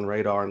watched on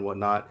radar and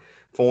whatnot,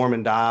 form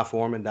and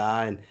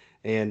die,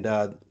 and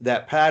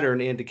that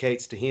pattern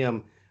indicates to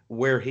him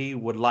where he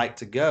would like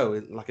to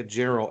go, like a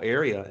general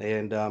area.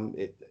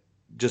 And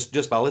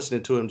just by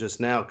listening to him just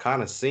now,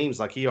 kind of seems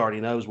like he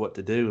already knows what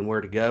to do and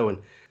where to go. And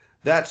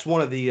that's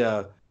one of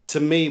the to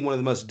me, one of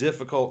the most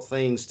difficult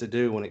things to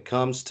do when it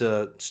comes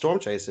to storm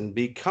chasing,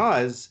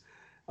 because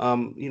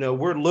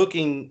we're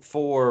looking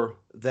for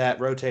that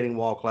rotating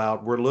wall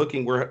cloud. We're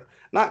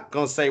not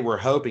going to say we're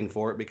hoping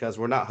for it, because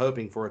we're not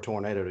hoping for a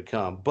tornado to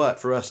come, but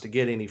for us to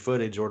get any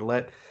footage or to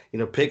let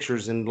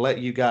pictures and let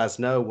you guys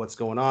know what's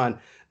going on,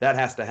 that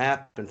has to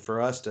happen for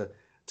us to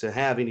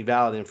have any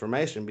valid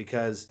information.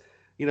 Because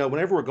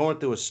whenever we're going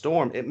through a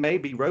storm, it may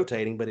be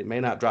rotating, but it may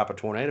not drop a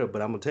tornado.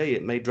 But I'm going to tell you,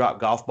 it may drop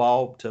golf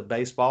ball to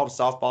baseball to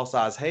softball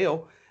size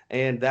hail,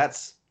 and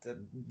that's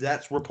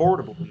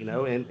reportable,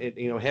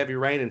 and heavy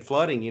rain and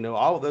flooding,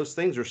 all of those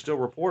things are still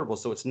reportable.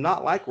 So it's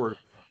not like we're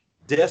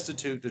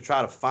destitute to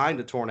try to find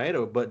a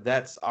tornado, but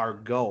that's our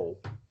goal.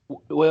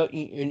 Well,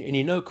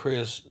 and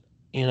Chris,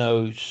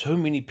 so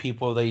many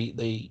people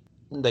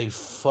they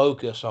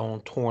focus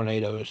on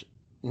tornadoes,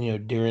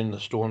 during the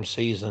storm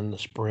season, the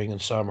spring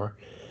and summer,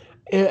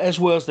 as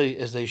well as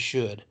they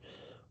should.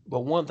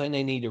 But one thing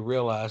they need to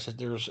realize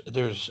is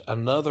there's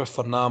another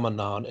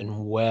phenomenon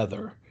in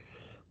weather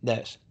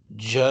that's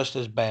just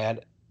as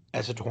bad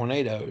as a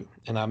tornado,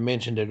 and I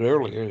mentioned it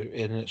earlier,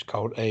 and it's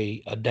called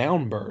a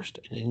downburst.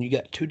 And you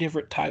got two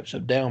different types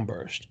of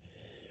downburst.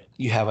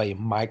 You have a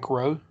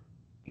micro,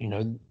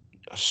 a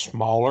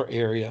smaller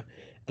area,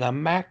 and a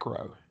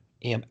macro,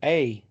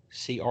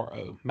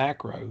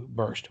 macro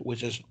burst,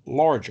 which is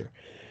larger.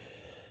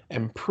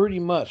 And pretty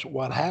much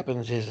what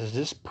happens is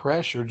this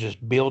pressure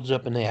just builds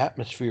up in the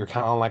atmosphere,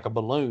 kind of like a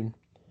balloon.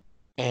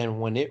 And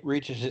when it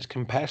reaches its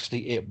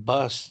capacity, it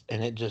busts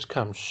and it just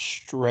comes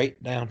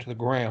straight down to the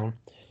ground,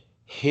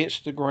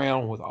 hits the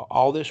ground with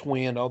all this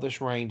wind, all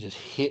this rain, just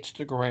hits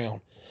the ground.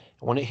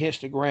 And when it hits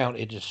the ground,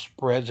 it just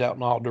spreads out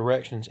in all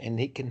directions, and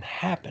it can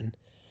happen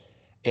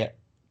at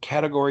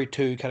Category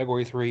 2,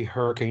 Category 3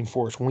 hurricane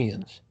force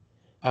winds.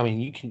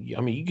 You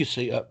can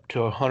see up to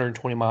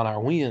 120-mile-an-hour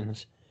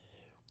winds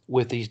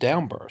with these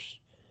downbursts.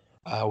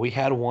 We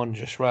had one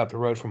just right up the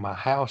road from my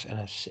house in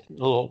a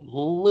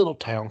little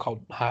town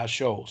called High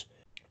Shoals.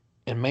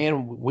 And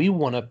man, we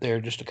went up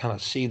there just to kind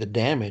of see the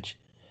damage,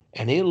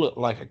 and it looked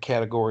like an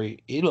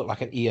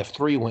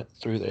EF3 went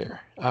through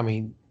there.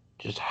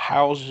 Just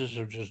houses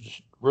are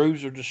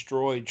roofs are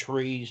destroyed,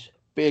 trees,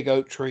 big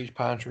oak trees,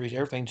 pine trees,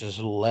 everything just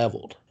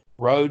leveled.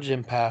 Roads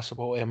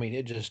impassable.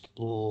 It just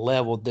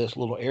leveled this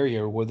little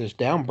area where this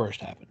downburst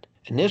happened.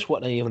 And this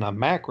wasn't even a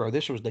macro.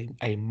 This was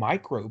a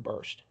micro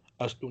burst,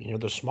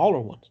 the smaller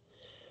ones.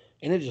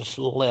 And it just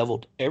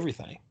leveled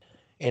everything.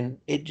 And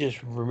it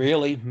just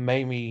really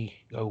made me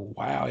go,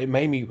 wow. It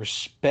made me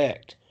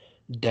respect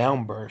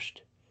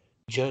downburst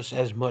just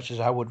as much as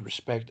I would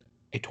respect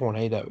a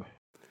tornado.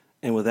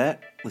 And with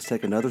that, let's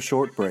take another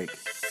short break.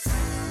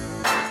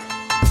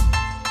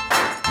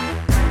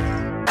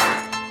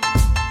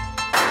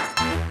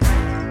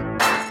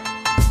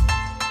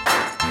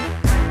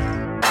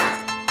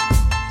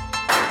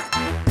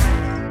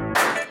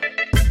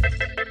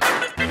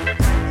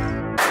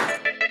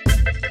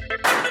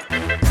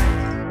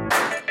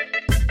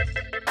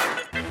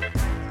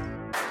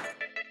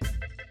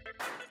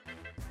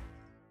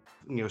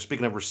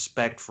 Speaking of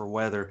respect for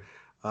weather,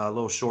 a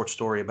little short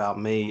story about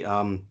me.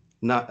 I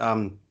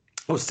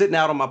was sitting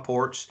out on my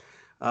porch.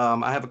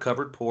 I have a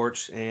covered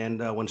porch,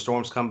 and when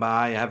storms come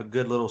by, I have a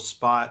good little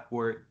spot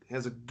where it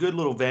has a good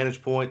little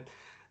vantage point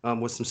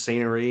with some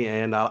scenery,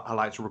 and I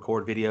like to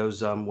record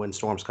videos when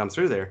storms come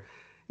through there.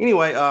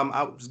 Anyway,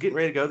 I was getting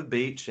ready to go to the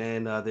beach,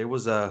 and there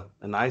was a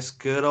nice,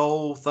 good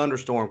old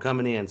thunderstorm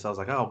coming in. So I was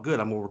like, oh, good,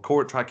 I'm going to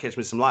record, try to catch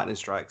me some lightning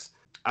strikes.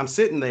 I'm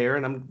sitting there,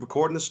 and I'm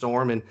recording the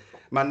storm, and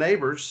my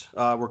neighbors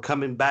were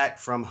coming back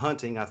from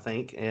hunting, I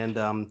think, and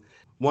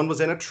one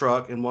was in a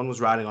truck, and one was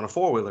riding on a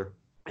four-wheeler.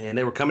 And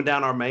they were coming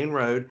down our main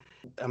road.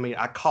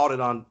 I caught it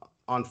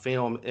on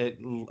film.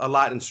 A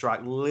lightning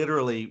strike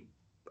literally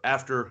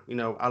after,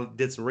 I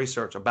did some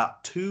research,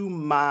 about 2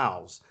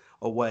 miles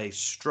away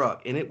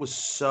struck. And it was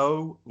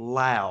so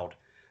loud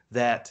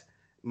that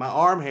my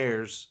arm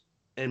hairs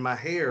and my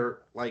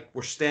hair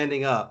were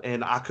standing up,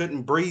 and I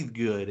couldn't breathe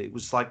good. It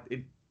was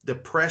the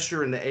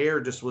pressure in the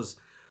air just was,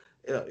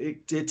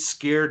 it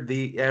scared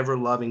the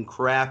ever-loving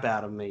crap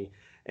out of me.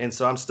 And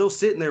so I'm still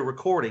sitting there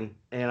recording,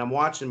 and I'm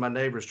watching my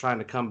neighbors trying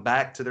to come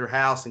back to their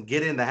house and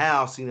get in the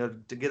house,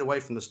 to get away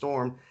from the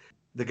storm.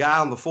 The guy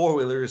on the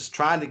four-wheeler is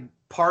trying to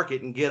park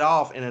it and get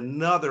off, and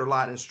another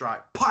lightning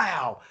strike,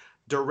 pow,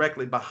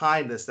 directly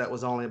behind us. That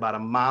was only about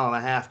 1.5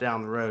 miles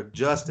down the road,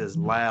 just as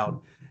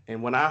loud.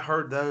 And when I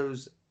heard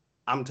those,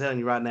 I'm telling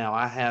you right now,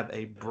 I have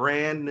a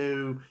brand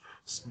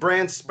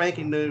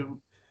spanking new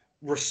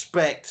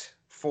respect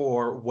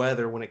for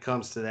weather when it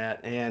comes to that.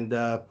 And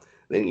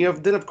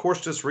then of course,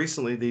 just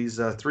recently, these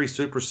 3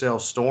 supercell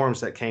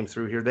storms that came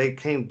through here, they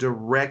came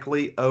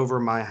directly over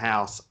my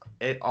house,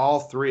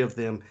 all 3 of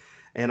them.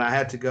 And I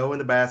had to go in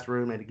the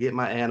bathroom and to get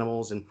my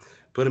animals and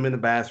put them in the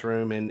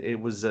bathroom. And it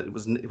was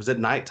at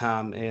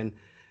nighttime, and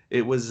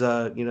it was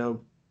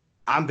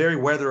I'm very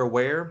weather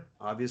aware.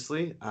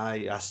 Obviously,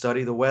 I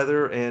study the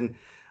weather, and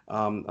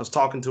I was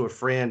talking to a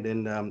friend,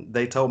 and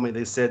they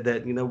said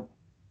that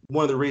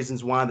one of the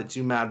reasons why that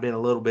you might have been a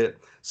little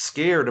bit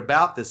scared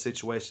about this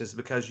situation is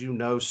because you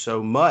know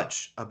so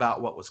much about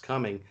what was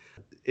coming.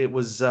 It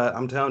was,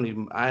 I'm telling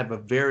you, I have a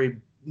very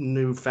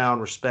newfound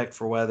respect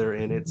for weather,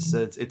 and it's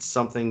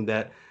something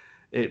that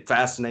it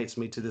fascinates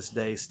me to this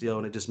day still,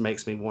 and it just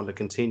makes me want to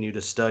continue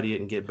to study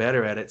it and get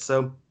better at it.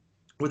 So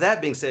with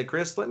that being said,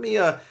 Chris,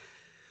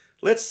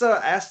 let's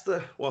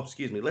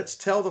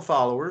tell the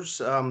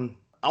followers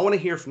I want to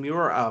hear from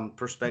your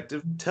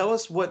perspective. Tell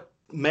us what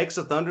makes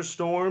a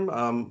thunderstorm.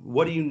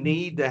 What do you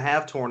need to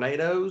have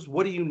tornadoes?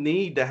 What do you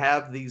need to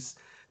have these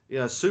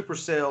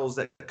supercells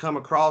that come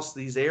across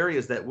these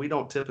areas that we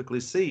don't typically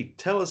see?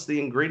 Tell us the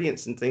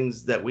ingredients and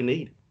things that we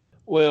need.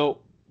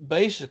 Well,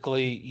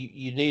 basically,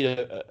 you need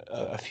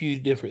a few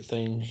different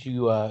things.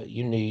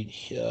 You need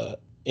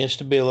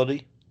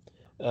instability.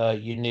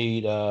 You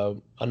need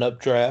an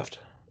updraft.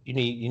 You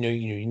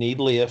need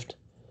lift.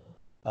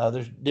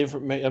 There's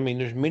different. I mean,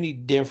 there's many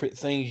different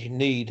things you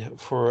need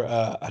for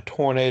a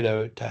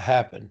tornado to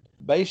happen.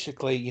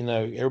 Basically,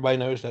 everybody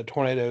knows that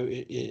tornado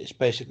is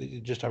basically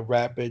just a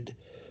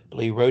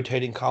rapidly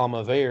rotating column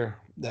of air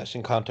that's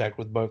in contact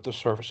with both the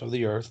surface of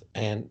the Earth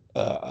and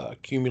a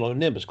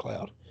cumulonimbus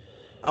cloud.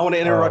 I want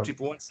to interrupt you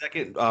for 1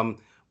 second.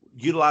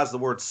 Utilize the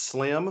word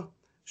slim,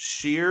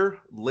 shear,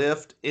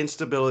 lift,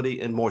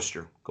 instability, and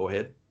moisture. Go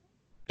ahead.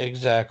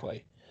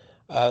 Exactly.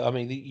 I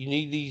mean, you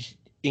need these.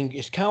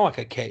 It's kind of like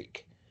a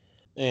cake.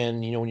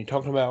 And, when you're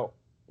talking about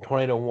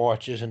tornado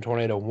watches and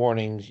tornado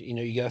warnings,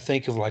 you got to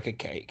think of like a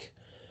cake.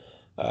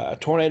 A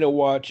tornado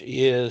watch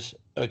is,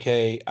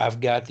 okay, I've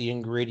got the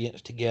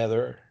ingredients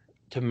together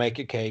to make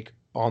a cake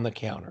on the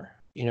counter.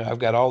 I've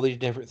got all these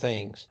different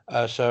things.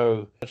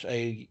 So it's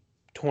a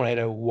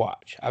tornado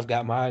watch. I've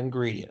got my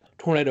ingredient.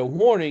 Tornado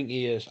warning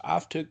is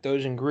I've took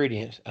those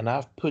ingredients and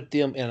I've put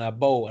them in a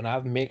bowl and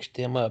I've mixed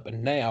them up,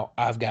 and now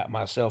I've got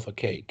myself a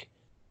cake.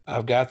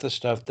 I've got the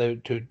stuff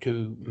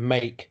to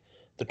make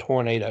the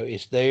tornado.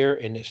 It's there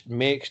and it's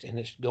mixed and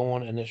it's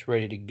going and it's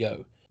ready to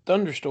go.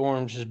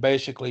 Thunderstorms is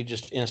basically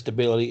just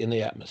instability in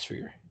the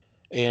atmosphere.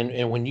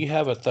 And when you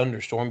have a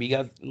thunderstorm, you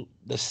got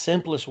the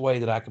simplest way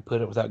that I could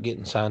put it without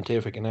getting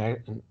scientific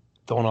and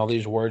throwing all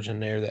these words in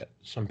there that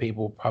some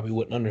people probably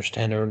wouldn't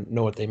understand or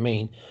know what they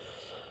mean.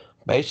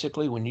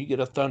 Basically, when you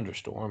get a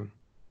thunderstorm,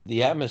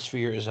 the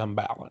atmosphere is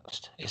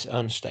unbalanced. It's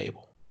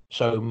unstable.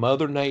 So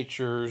Mother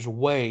Nature's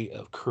way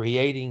of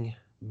creating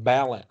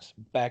balance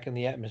back in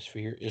the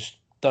atmosphere is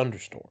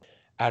thunderstorm.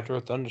 After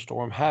a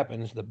thunderstorm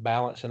happens, the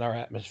balance in our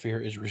atmosphere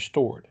is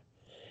restored.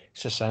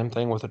 It's the same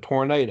thing with a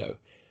tornado.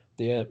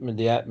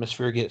 The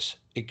atmosphere gets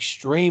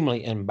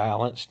extremely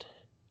imbalanced,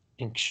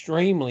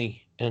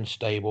 extremely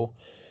unstable.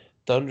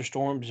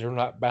 Thunderstorms are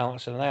not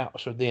balancing out.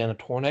 So then a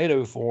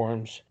tornado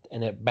forms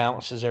and it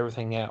balances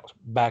everything out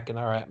back in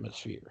our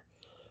atmosphere.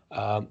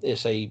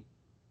 It's a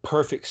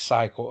perfect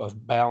cycle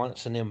of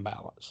balance and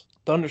imbalance.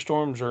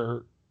 Thunderstorms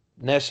are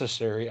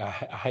necessary. I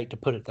hate to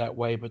put it that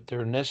way, but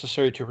they're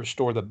necessary to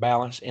restore the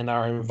balance in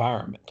our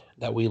environment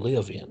that we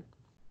live in.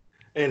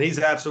 And he's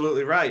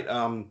absolutely right.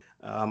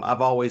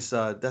 I've always,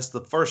 that's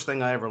the first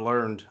thing I ever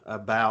learned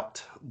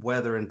about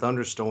weather and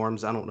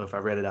thunderstorms. I don't know if I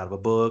read it out of a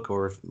book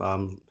or if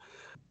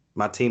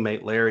my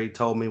teammate Larry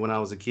told me when I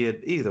was a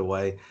kid. Either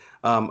way,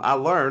 I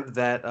learned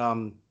that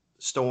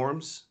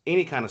storms,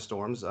 any kind of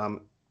storms,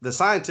 the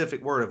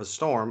scientific word of a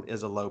storm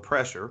is a low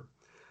pressure.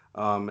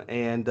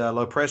 And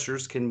low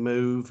pressures can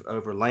move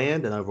over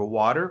land and over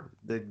water.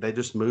 They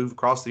just move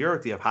across the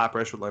earth. You have high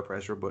pressure, low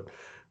pressure, but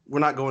we're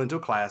not going into a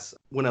class.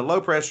 When a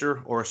low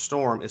pressure or a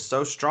storm is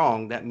so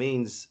strong, that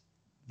means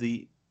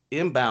the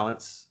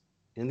imbalance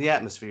in the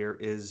atmosphere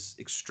is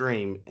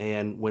extreme.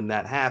 And when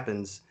that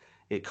happens,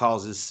 it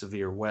causes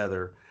severe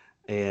weather.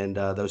 And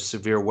those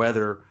severe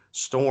weather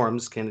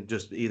storms can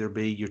just either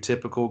be your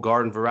typical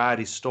garden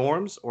variety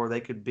storms, or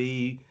they could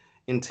be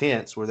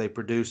intense where they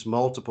produce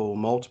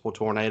multiple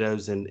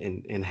tornadoes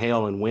and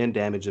hail and wind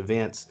damage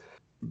events.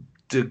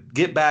 To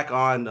get back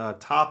on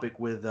topic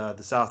with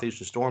the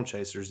Southeastern Storm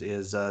Chasers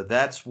is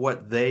that's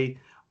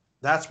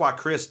why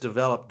Chris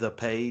developed the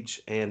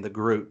page and the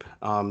group,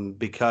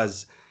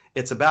 because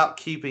it's about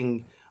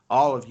keeping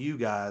all of you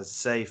guys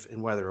safe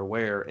and weather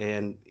aware.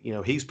 And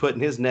he's putting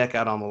his neck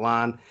out on the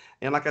line.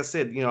 And like I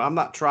said, I'm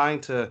not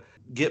trying to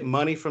get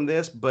money from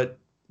this, but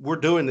we're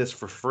doing this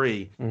for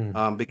free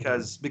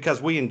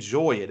because we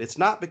enjoy it. It's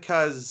not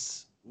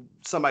because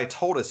somebody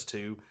told us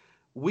to.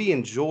 We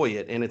enjoy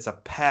it, and it's a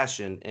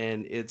passion,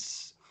 and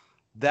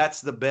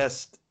that's the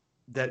best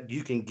that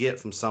you can get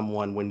from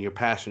someone when you're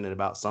passionate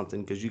about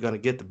something, because you're going to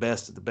get the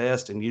best of the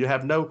best, and you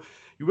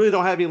really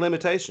don't have any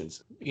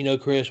limitations.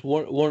 Chris,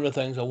 one of the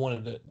things I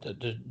wanted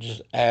to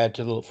just add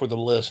for the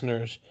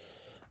listeners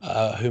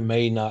who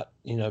may not,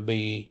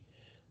 be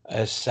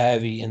as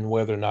savvy in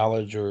weather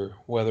knowledge or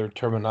weather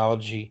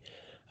terminology,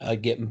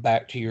 getting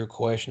back to your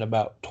question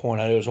about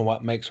tornadoes and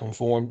what makes them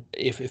form.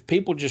 If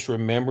people just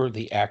remember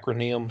the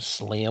acronym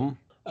SLIM,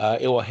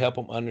 it will help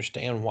them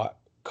understand what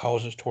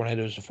causes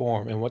tornadoes to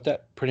form. And what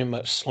that pretty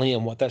much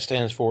SLIM, what that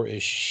stands for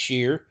is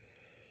shear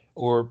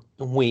or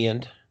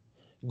wind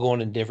going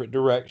in different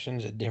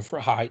directions at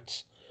different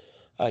heights.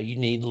 You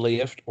need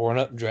lift or an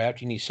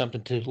updraft. You need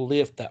something to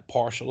lift that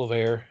parcel of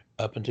air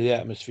up into the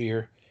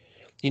atmosphere.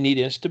 You need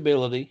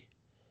instability,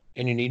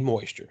 and you need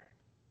moisture.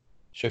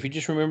 So if you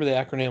just remember the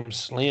acronym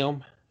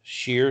SLIM,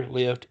 shear,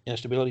 lift,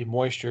 instability,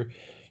 moisture,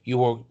 you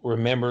will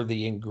remember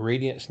the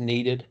ingredients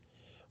needed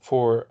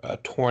for a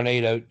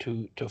tornado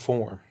to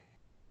form.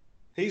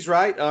 He's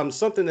right.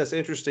 Something that's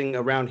interesting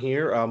around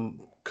here,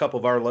 couple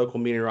of our local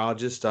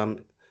meteorologists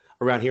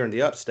around here in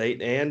the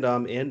upstate and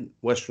in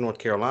Western North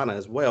Carolina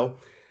as well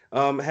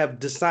have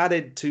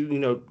decided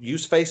to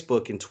use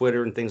Facebook and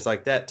Twitter and things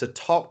like that to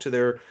talk to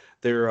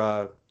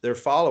their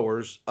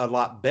followers a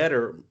lot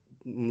better,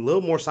 a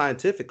little more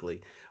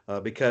scientifically,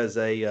 because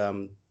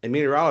a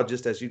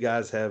meteorologist, as you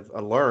guys have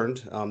learned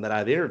that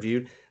I've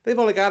interviewed, they've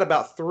only got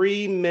about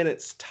 3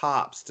 minutes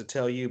tops to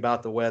tell you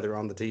about the weather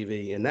on the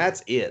TV, and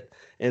that's it.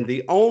 And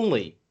the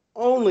only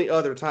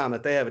other time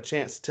that they have a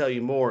chance to tell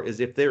you more is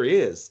if there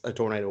is a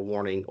tornado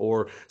warning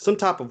or some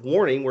type of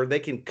warning where they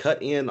can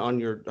cut in on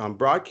your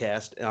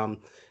broadcast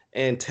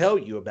and tell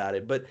you about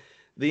it. But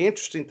the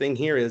interesting thing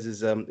here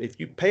is if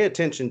you pay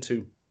attention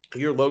to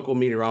your local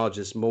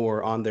meteorologist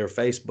more on their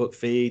Facebook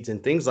feeds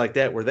and things like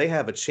that, where they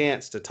have a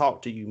chance to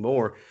talk to you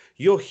more,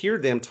 you'll hear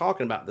them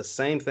talking about the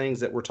same things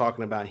that we're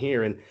talking about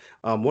here. And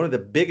one of the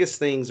biggest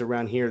things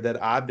around here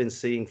that I've been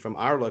seeing from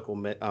our local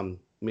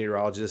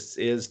meteorologists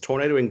is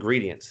tornado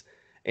ingredients.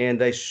 And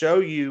they're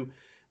showing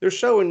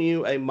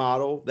you a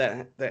model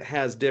that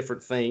has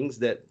different things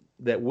that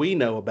we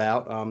know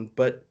about.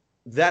 But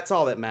that's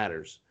all that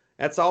matters.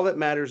 That's all that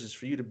matters, is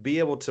for you to be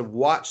able to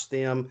watch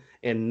them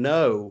and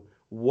know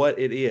what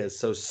it is.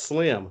 So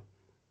slim,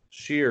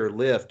 shear,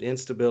 lift,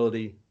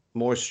 instability,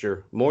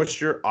 moisture.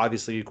 Moisture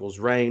obviously equals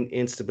rain.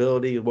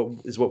 Instability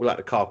is what we like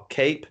to call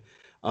CAPE,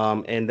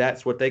 and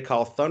that's what they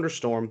call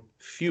thunderstorm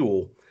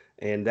fuel.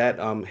 And that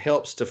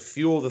helps to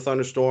fuel the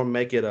thunderstorm,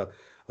 make it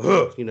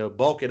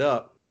bulk it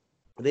up.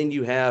 Then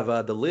you have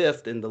the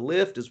lift, and the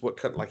lift is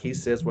what, like he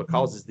says, what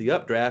causes the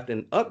updraft.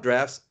 And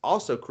updrafts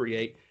also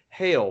create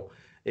hail.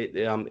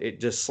 It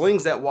just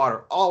slings that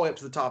water all the way up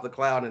to the top of the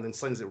cloud and then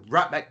slings it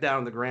right back down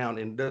on the ground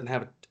and doesn't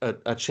have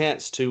a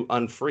chance to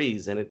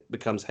unfreeze, and it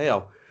becomes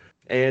hail.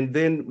 And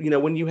then,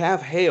 when you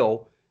have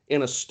hail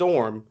in a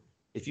storm,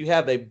 if you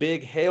have a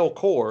big hail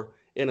core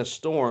in a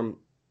storm,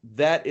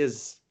 that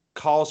is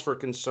cause for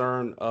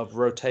concern of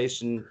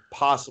rotation,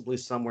 possibly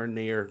somewhere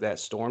near that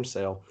storm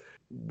cell.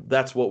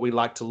 That's what we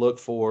like to look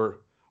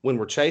for when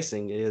we're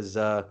chasing is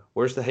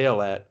where's the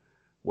hail at?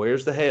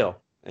 Where's the hail?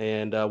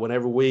 And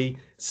whenever we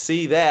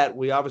see that,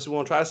 we obviously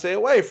want to try to stay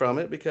away from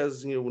it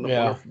because, when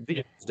our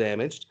vehicle's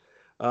damaged.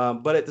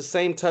 But at the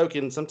same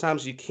token,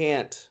 sometimes you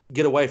can't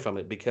get away from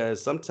it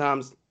because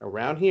sometimes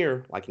around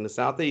here, like in the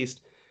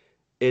Southeast,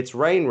 it's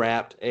rain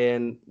wrapped.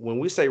 And when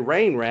we say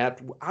rain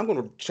wrapped, I'm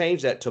going to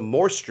change that to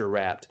moisture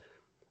wrapped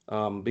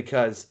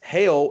because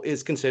hail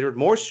is considered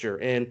moisture.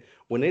 And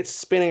when it's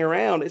spinning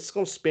around, it's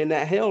going to spin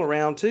that hail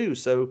around too.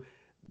 So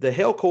the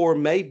hail core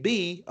may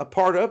be a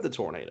part of the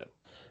tornado.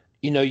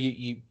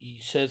 You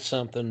said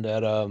something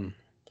that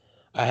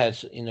I had,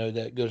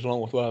 that goes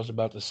along with what I was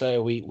about to say.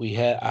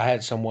 I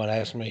had someone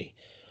ask me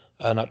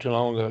not too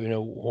long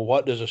ago, well,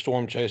 what does a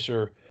storm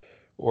chaser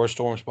or a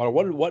storm spotter,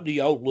 what do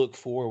y'all look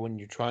for when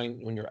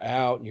you're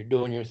out and you're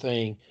doing your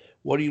thing?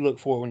 What do you look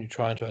for when you're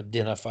trying to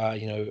identify,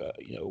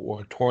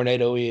 where a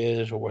tornado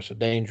is or what's a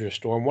dangerous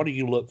storm? What do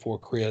you look for,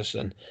 Chris?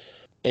 And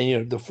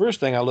the first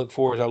thing I look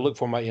for is I look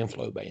for my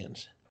inflow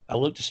bands. I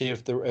look to see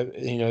if the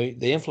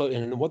inflow,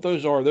 and what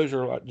those are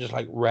just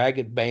like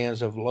ragged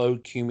bands of low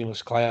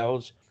cumulus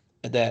clouds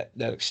that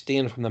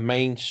extend from the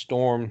main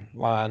storm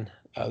line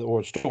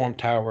or storm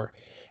tower,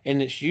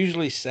 and it's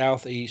usually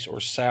southeast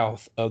or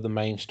south of the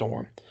main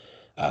storm.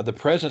 The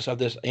presence of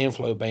this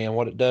inflow band,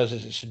 what it does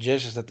is it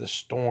suggests that the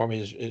storm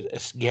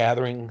is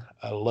gathering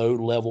a low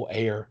level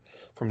air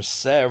from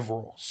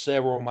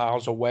several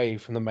miles away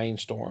from the main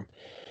storm.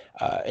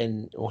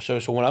 And so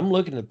when I'm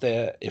looking at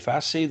that, if I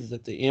see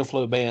that the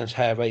inflow bands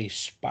have a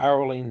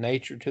spiraling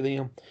nature to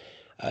them,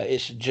 it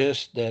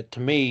suggests that to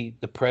me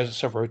the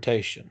presence of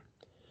rotation.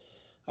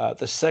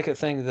 The second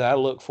thing that I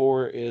look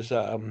for is,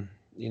 and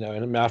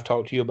I've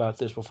talked to you about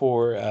this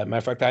before. Matter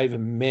of fact, I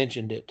even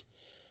mentioned it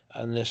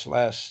in this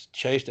last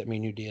chase that me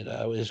and you did.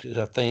 It's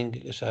a thing.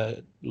 It's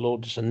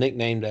just a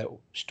nickname that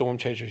storm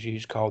chasers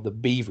use called the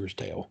beaver's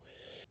tail.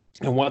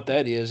 And what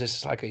that is,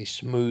 it's like a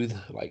smooth,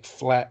 like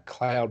flat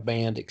cloud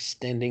band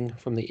extending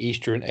from the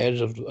eastern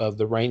edge of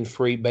the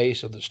rain-free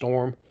base of the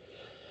storm,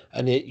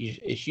 and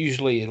it's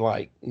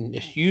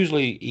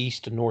usually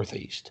east to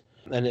northeast,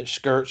 and it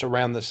skirts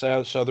around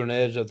the southern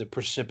edge of the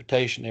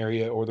precipitation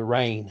area or the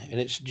rain, and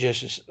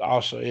it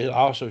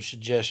also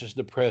suggests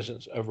the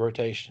presence of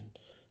rotation.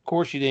 Of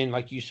course, you then,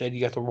 like you said,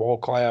 you got the wall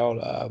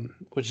cloud,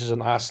 which is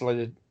an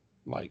isolated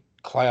like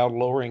cloud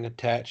lowering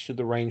attached to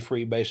the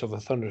rain-free base of the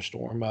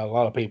thunderstorm. A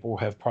lot of people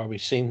have probably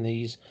seen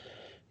these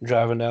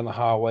driving down the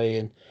highway,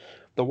 and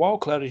the wall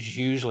cloud is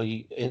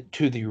usually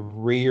to the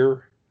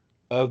rear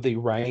of the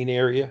rain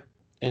area.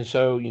 And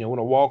so, when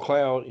a wall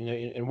cloud,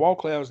 and wall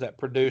clouds that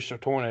produce a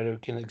tornado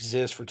can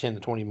exist for 10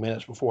 to 20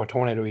 minutes before a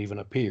tornado even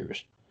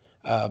appears,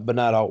 but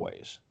not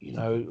always.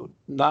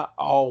 Not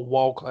all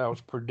wall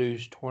clouds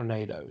produce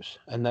tornadoes,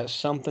 and that's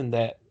something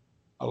that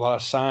a lot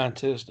of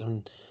scientists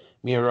and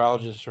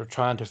meteorologists are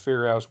trying to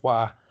figure out is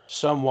why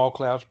some wall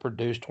clouds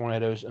produce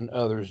tornadoes and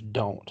others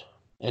don't.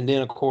 And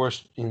then, of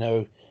course,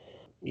 you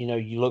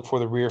look for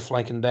the rear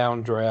flanking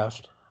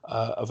downdraft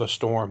of a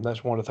storm.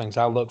 That's one of the things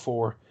I look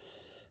for.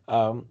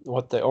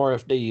 What the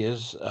RFD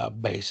is,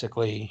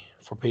 basically,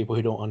 for people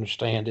who don't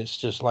understand, it's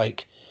just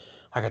like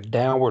a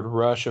downward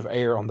rush of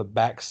air on the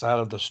backside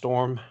of the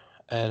storm.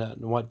 And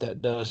what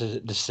that does is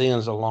it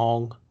descends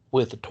along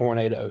with the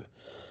tornado.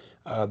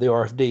 The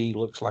RFD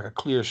looks like a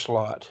clear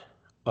slot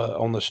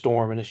on the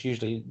storm, and it's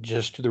usually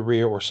just to the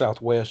rear or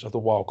southwest of the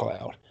wall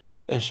cloud.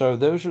 And so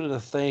those are the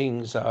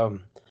things.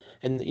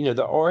 And the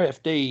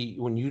RFD,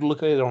 when you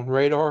look at it on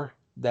radar,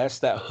 that's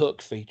that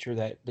hook feature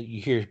that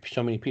you hear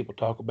so many people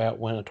talk about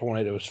when a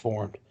tornado is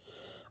formed.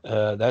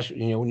 That's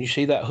when you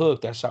see that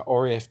hook, that's that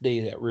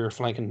RFD, that rear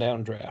flanking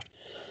downdraft.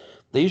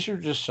 These are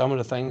just some of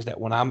the things that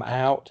when I'm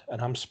out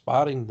and I'm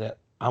spotting that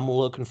I'm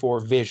looking for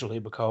visually,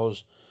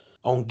 because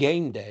on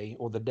game day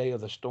or the day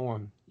of the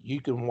storm,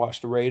 you can watch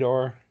the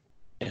radar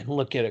and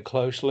look at it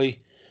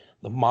closely.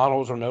 The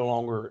models are no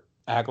longer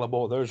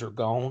agleable. Those are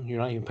gone. You're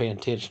not even paying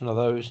attention to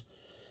those.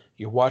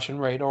 You're watching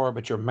radar,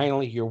 but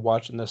you're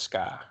watching the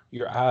sky.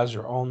 Your eyes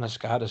are on the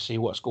sky to see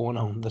what's going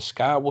on. The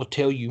sky will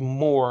tell you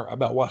more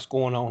about what's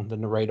going on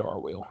than the radar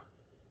will.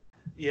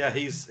 Yeah,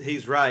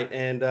 he's right,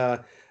 and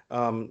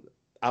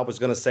I was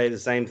going to say the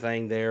same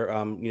thing there.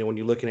 When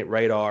you're looking at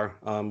radar,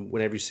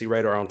 whenever you see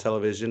radar on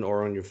television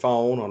or on your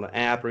phone, on an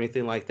app or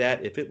anything like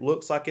that, if it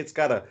looks like it's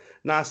got a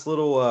nice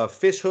little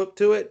fish hook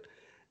to it,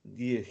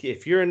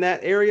 if you're in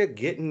that area,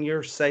 get in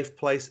your safe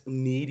place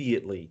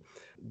immediately.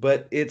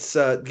 But it's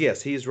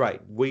yes, he's right.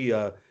 We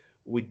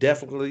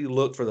definitely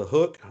look for the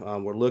hook.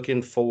 We're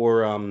looking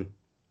for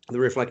the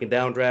reflecting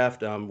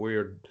downdraft.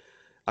 We're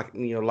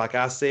like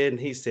I said, and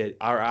he said,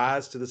 our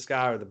eyes to the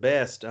sky are the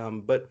best.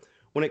 But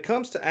when it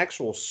comes to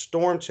actual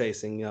storm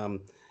chasing,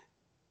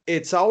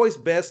 it's always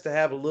best to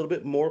have a little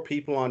bit more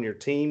people on your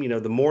team.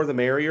 The more the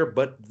merrier,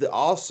 but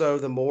also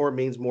the more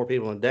means more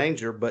people in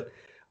danger. But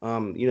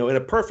in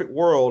a perfect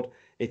world,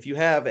 if you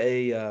have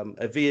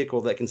a vehicle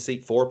that can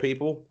seat 4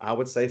 people, I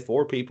would say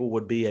 4 people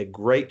would be a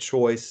great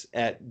choice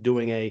at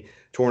doing a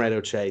tornado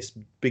chase,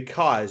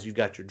 because you've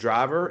got your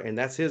driver, and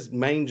that's his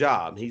main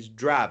job. He's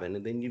driving,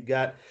 and then you've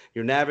got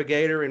your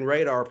navigator and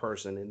radar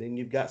person, and then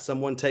you've got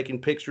someone taking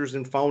pictures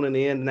and phoning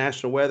in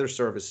National Weather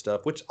Service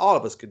stuff, which all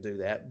of us could do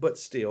that, but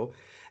still.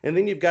 And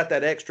then you've got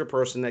that extra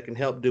person that can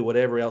help do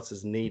whatever else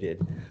is needed.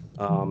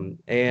 When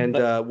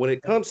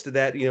it comes to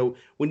that,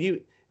 when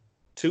you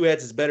 2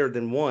 heads is better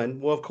than one.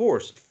 Well, of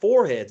course,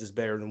 4 heads is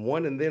better than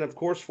one. And then, of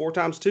course, 4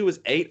 times 2 is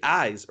 8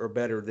 eyes are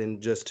better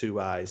than just 2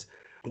 eyes.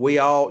 We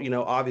all,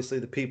 obviously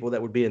the people that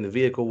would be in the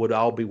vehicle would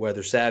all be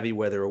weather savvy,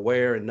 weather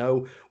aware, and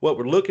know what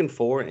we're looking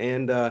for.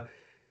 And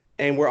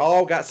we're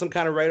all got some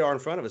kind of radar in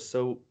front of us.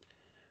 So,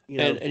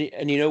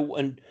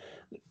 and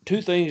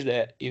two things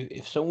that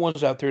if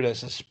someone's out there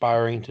that's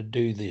aspiring to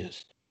do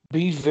this,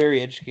 be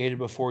very educated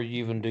before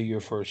you even do your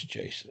first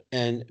chase.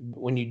 And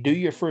when you do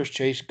your first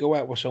chase, go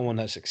out with someone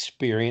that's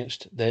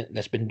experienced,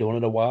 that's been doing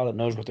it a while, that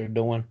knows what they're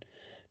doing.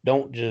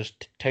 Don't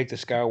just take the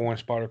Skywarn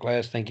spotter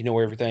class, think you know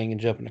everything, and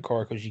jump in the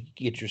car, because you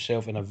get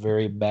yourself in a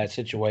very bad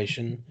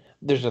situation.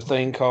 There's a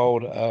thing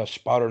called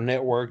Spotter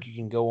Network. You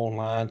can go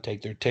online,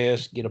 take their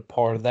test, get a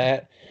part of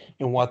that.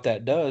 And what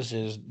that does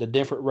is the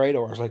different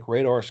radars, like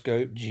Radar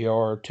Scope,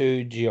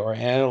 GR2, GR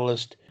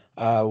Analyst,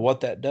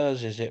 what that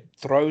does is it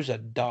throws a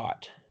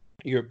dot.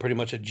 You're pretty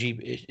much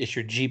it's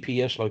your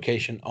GPS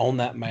location on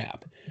that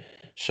map.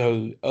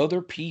 So other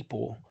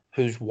people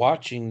who's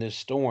watching this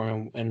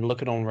storm and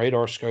looking on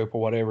Radar Scope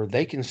or whatever,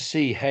 they can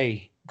see,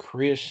 hey,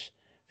 Chris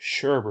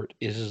Sherbert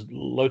is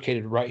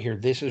located right here.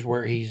 This is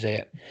where he's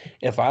at.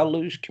 If I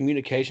lose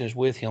communications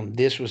with him,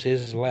 this was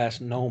his last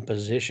known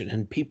position,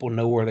 and people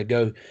know where to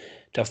go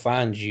to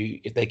find you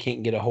if they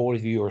can't get a hold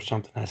of you or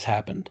something has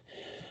happened.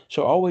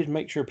 So always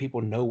make sure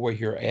people know where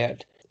you're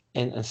at.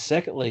 And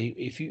secondly,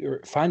 if you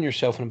find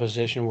yourself in a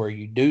position where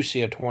you do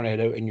see a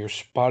tornado and you're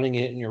spotting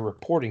it and you're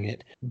reporting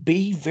it,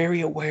 be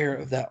very aware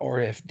of that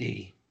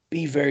RFD.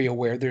 Be very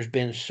aware. There's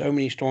been so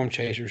many storm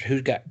chasers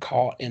who got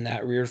caught in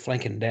that rear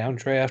flanking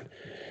downdraft.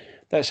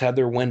 That's had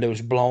their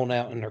windows blown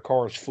out and their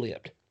cars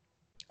flipped.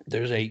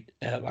 There's a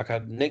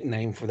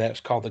nickname for that. It's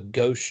called the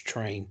ghost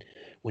train.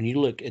 When you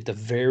look at the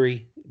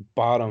very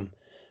bottom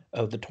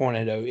of the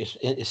tornado,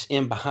 it's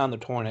in behind the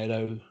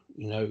tornado,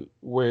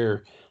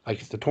 where,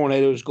 like, if the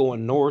tornado is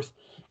going north,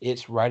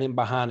 it's right in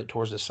behind it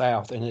towards the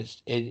south, and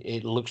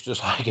it looks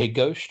just like a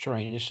ghost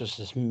train. It's just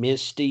this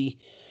misty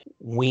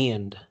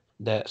wind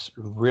that's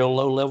real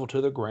low level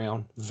to the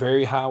ground,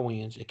 very high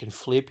winds. It can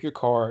flip your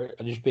car.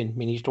 There's been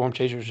many storm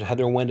chasers had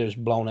their windows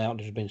blown out.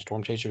 There's been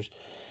storm chasers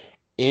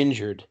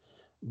injured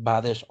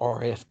by this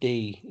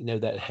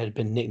RFD, that had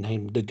been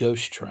nicknamed the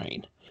ghost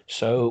train.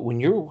 So when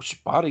you're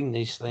spotting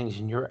these things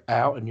and you're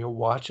out and you're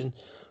watching,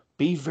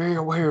 be very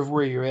aware of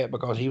where you're at,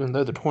 because even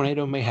though the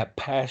tornado may have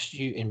passed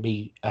you and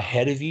be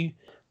ahead of you,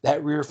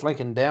 that rear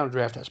flanking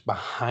downdraft that's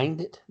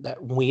behind it,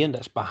 that wind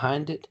that's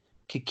behind it,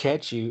 could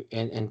catch you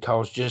and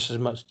cause just as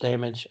much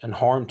damage and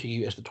harm to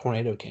you as the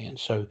tornado can.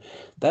 So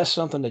that's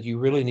something that you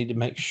really need to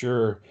make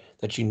sure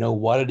that you know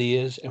what it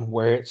is and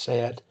where it's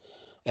at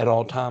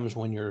all times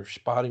when you're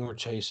spotting or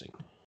chasing.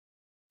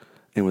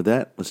 And with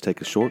that, let's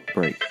take a short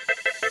break.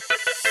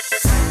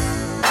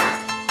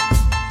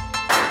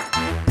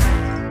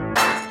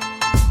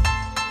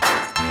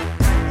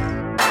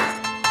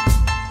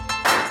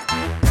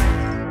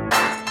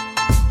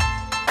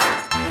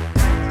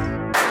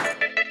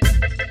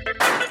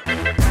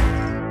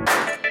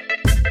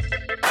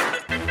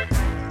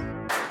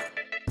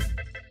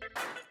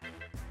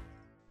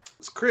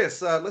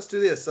 Chris, let's do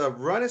this.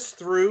 Run us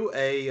through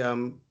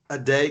a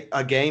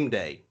game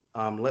day.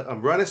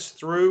 Run us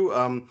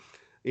through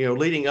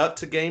leading up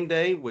to game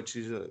day, which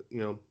is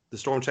the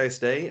Storm Chase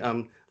Day.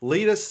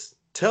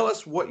 Tell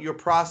us what your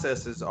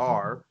processes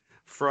are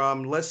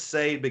from, let's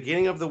say,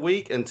 beginning of the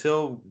week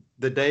until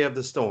the day of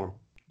the storm.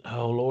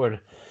 Oh Lord,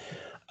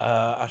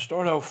 I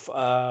start off.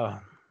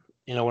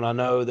 When I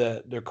know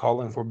that they're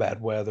calling for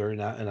bad weather,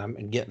 and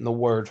I'm getting the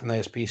word from the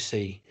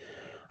SPC,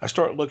 I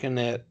start looking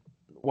at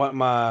what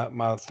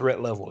my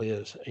threat level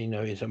is.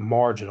 Is it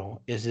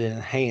marginal? Is it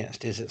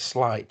enhanced? Is it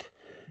slight?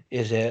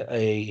 Is it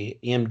a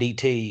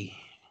MDT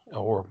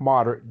or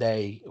moderate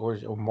day, or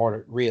is it a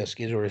moderate risk?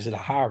 Or is it a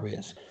high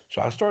risk?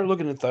 So I started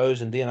looking at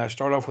those, and then I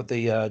start off with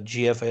the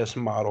GFS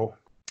model,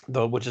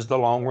 which is the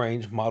long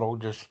range model,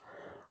 just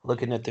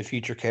looking at the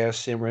futurecast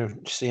sim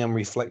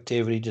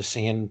reflectivity, just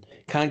seeing,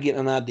 kind of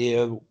getting an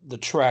idea of the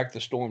track the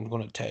storm's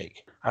going to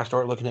take. I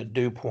start looking at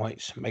dew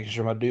points, making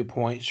sure my dew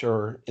points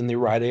are in the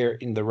right air,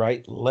 in the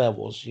right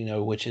levels,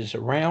 which is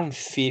around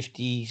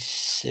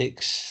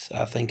 56,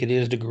 I think it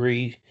is,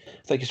 degree.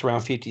 I think it's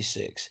around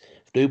 56.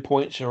 If dew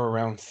points are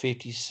around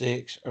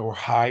 56 or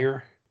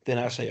higher, then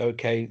I say,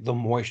 okay, the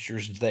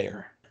moisture's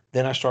there.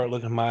 Then I start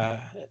looking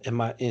at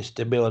my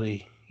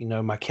instability,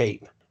 my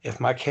cape. If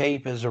my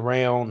cape is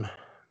around,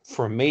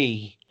 for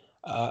me,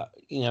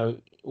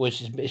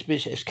 which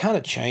it's kind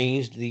of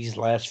changed these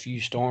last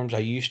few storms. I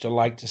used to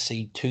like to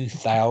see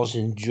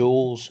 2,000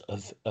 joules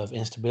of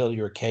instability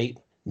or cape.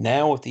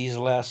 Now with these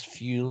last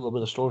few little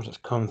bit of storms that's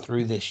come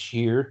through this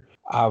year,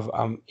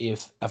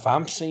 if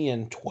I'm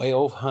seeing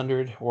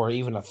 1,200 or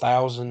even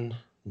 1,000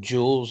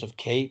 joules of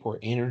cape or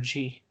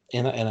energy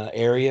in an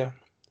area,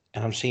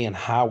 and I'm seeing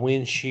high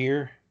wind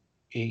shear,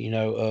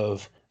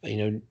 of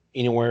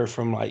anywhere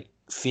from like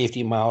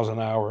 50 miles an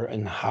hour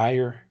and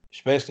higher,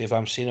 especially if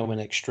I'm seeing them in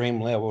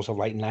extreme levels of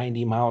like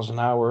 90 miles an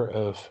hour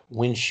of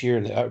wind shear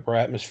in the upper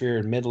atmosphere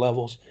and mid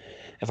levels.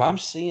 If I'm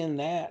seeing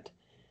that,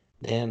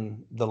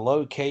 then the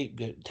low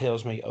cape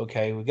tells me,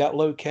 okay, we got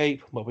low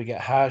cape, but we got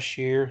high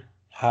shear,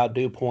 high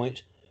dew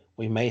points.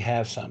 We may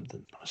have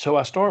something. So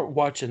I start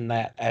watching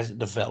that as it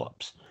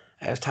develops.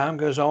 As time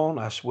goes on,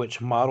 I switch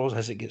models.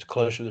 As it gets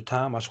closer to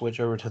time, I switch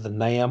over to the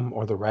NAM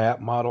or the RAP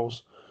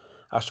models.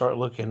 I start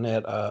looking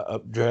at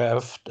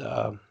updraft,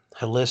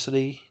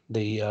 helicity,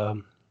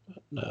 the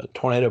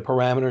tornado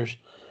parameters.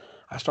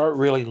 I start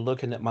really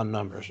looking at my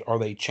numbers. Are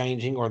they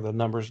changing? Or are the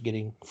numbers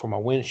getting, for my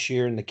wind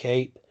shear and the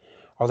cape,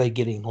 are they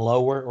getting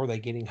lower, or are they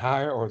getting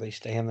higher, or are they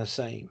staying the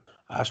same?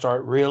 I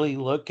start really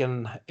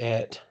looking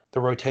at the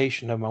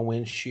rotation of my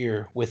wind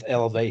shear with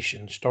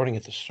elevation, starting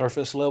at the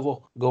surface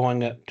level,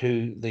 going up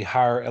to the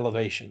higher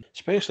elevation,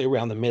 especially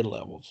around the mid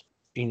levels.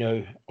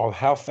 Or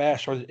how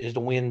fast is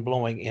the wind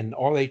blowing, and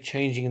are they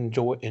changing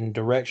in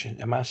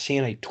direction? Am I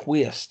seeing a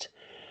twist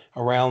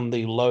around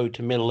the low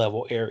to mid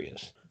level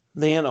areas?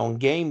 Then on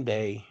game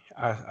day,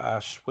 I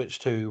switch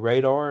to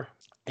radar,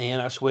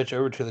 and I switch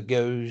over to the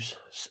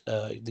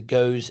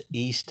GOES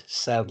East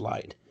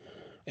satellite.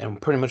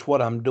 And pretty much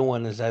what I'm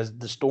doing is, as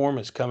the storm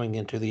is coming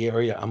into the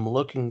area, I'm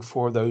looking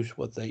for those,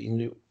 what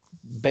the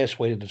best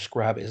way to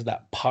describe it is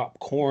that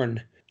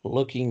popcorn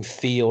looking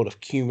field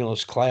of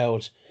cumulus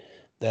clouds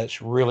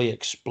that's really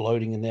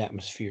exploding in the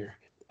atmosphere.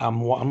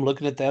 I'm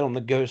looking at that on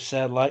the GOES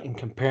satellite and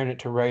comparing it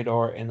to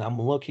radar, and I'm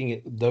looking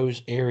at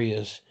those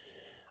areas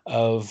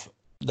of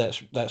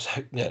that's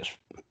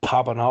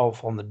popping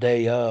off on the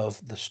day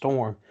of the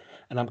storm,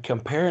 and I'm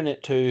comparing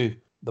it to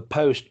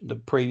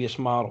the previous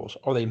models.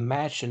 Are they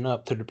matching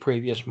up to the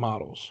previous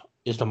models?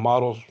 Is the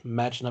models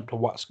matching up to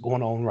what's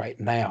going on right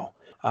now?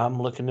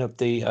 I'm looking at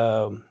the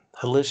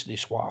helicity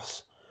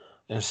swaths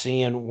and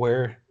seeing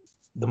where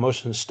the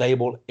most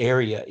unstable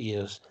area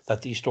is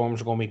that these storms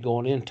are going to be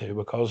going into.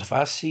 Because if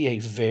I see a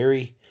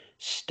very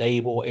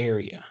stable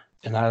area,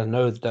 and I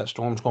know that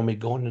storm's going to be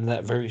going into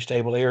that very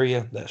stable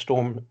area, that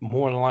storm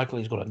more than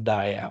likely is going to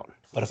die out.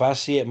 But if I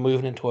see it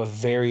moving into a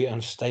very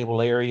unstable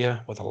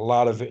area with a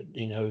lot of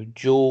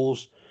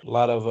joules, a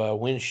lot of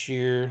wind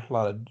shear, a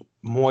lot of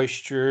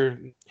moisture,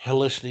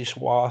 helicity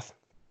swath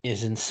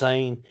is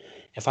insane.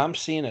 If I'm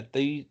seeing that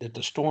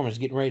the storm is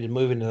getting ready to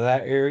move into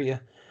that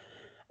area,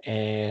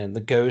 and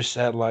the GOES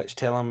satellite's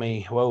telling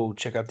me, whoa,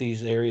 check out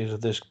these areas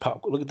of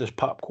look at this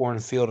popcorn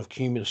field of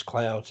cumulus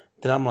clouds,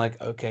 then I'm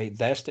like, okay,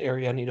 that's the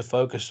area I need to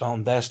focus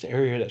on. That's the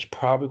area that's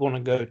probably going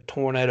to go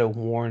tornado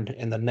warned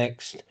in the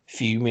next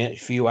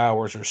few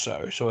hours or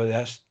so. So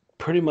that's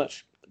pretty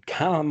much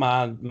kind of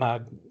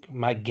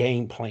my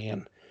game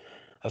plan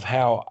of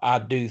how I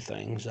do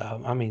things.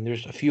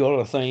 There's a few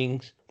other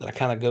things that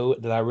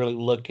I really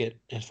look at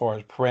as far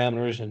as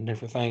parameters and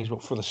different things,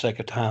 but for the sake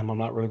of time, I'm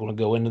not really going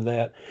to go into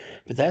that.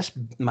 But that's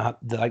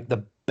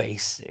the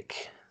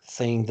basic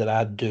thing that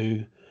I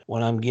do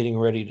when I'm getting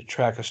ready to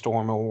track a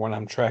storm, or when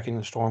I'm tracking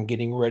the storm,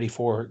 getting ready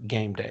for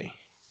game day.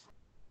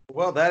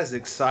 Well, that is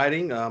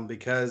exciting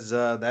because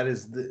that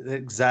is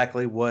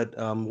exactly what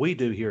we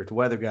do here at the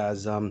Weather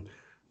Guys.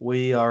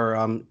 We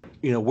are,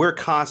 we're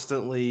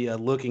constantly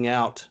looking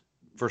out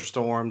for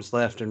storms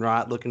left and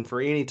right, looking for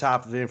any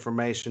type of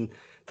information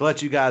to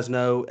let you guys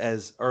know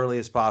as early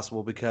as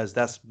possible, because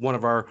that's one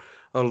of our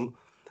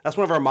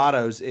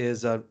mottos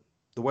is the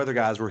weather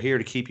guys. We're here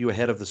to keep you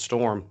ahead of the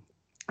storm,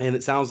 and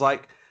it sounds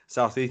like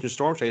Southeastern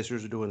Storm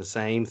Chasers are doing the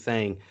same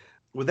thing.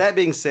 With that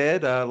being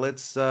said,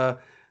 let's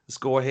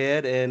go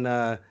ahead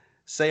and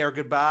say our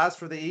goodbyes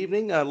for the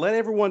evening. Let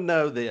everyone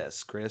know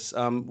this, Chris.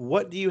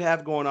 What do you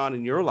have going on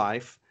in your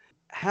life?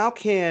 How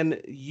can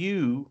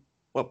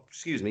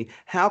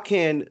how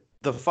can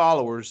the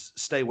followers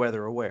stay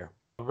weather aware?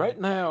 Right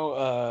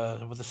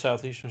now, with the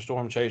Southeastern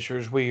Storm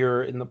Chasers, we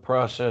are in the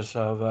process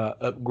of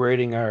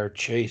upgrading our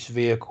chase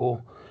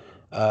vehicle,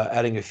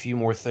 adding a few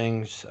more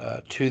things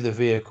to the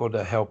vehicle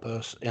to help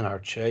us in our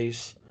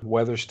chase.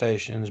 Weather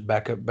stations,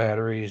 backup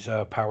batteries,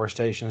 power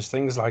stations,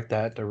 things like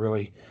that to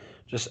really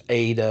just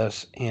aid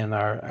us in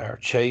our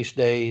chase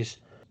days.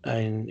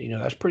 And,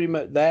 that's pretty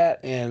much that.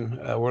 And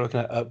we're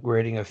looking at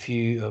upgrading a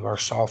few of our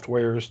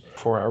softwares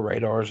for our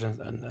radars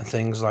and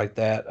things like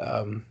that.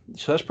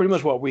 So that's pretty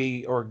much what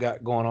we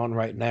got going on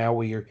right now.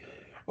 We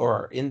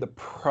are in the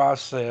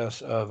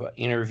process of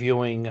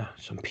interviewing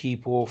some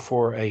people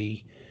for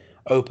a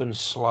open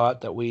slot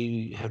that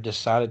we have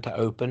decided to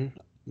open,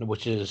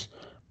 which is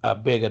a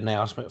big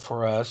announcement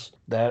for us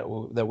that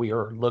we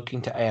are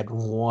looking to add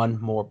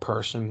one more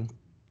person.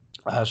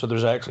 So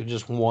there's actually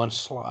just one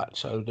slot.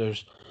 So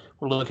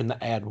we're looking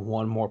to add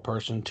one more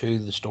person to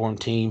the Storm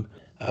team,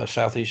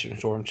 Southeastern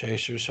Storm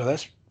Chasers. So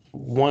that's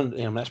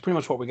that's pretty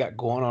much what we got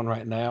going on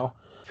right now.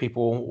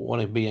 People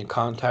want to be in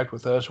contact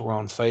with us. We're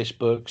on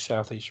Facebook,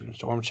 Southeastern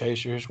Storm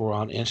Chasers. We're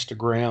on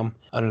Instagram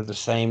under the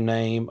same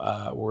name.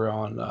 We're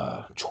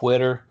on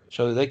Twitter.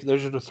 So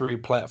those are the three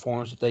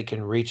platforms that they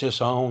can reach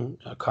us on,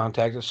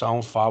 contact us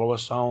on, follow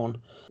us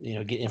on,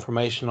 get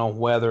information on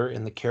weather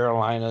in the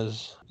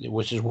Carolinas,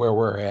 which is where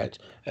we're at.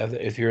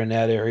 If you're in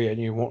that area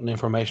and you're wanting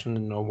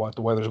information on what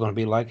the weather's going to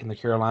be like in the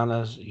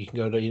Carolinas, you can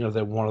go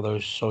to, one of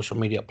those social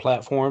media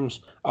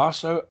platforms.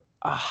 Also,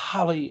 I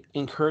highly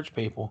encourage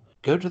people,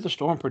 go to the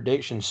Storm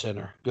Prediction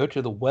Center, go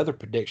to the Weather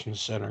Prediction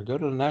Center, go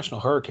to the National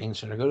Hurricane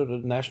Center, go to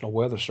the National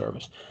Weather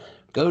Service.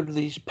 Go to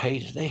these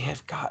pages. They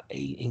have got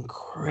an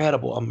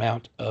incredible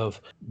amount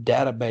of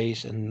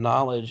database and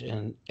knowledge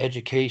and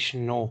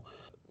educational,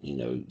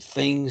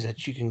 things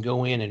that you can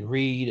go in and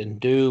read and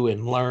do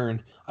and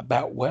learn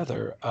about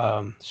weather.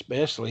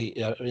 Especially,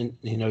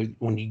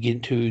 when you get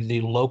into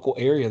the local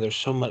area, there's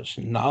so much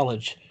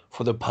knowledge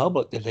for the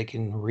public that they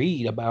can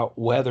read about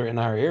weather in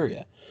our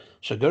area.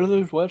 So go to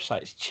those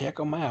websites, check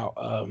them out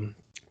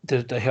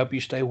to help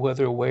you stay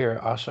weather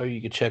aware. Also, you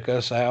can check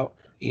us out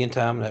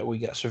anytime that we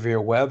got severe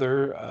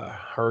weather,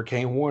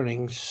 hurricane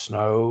warnings,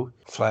 snow,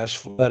 flash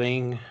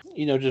flooding,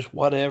 just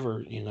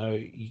whatever.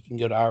 You can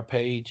go to our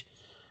page,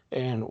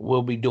 and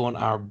we'll be doing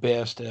our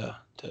best to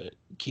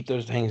keep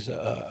those things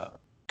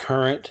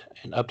current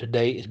and up to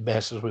date as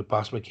best as we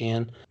possibly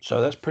can.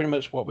 So that's pretty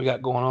much what we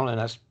got going on, and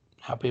that's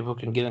how people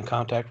can get in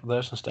contact with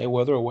us and stay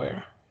weather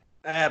aware.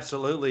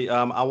 Absolutely.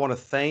 I want to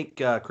thank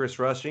Chris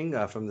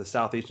Rushing from the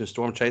Southeastern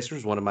Storm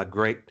Chasers, one of my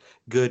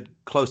good,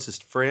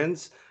 closest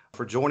friends,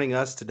 for joining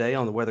us today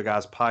on the Weather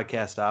Guys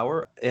Podcast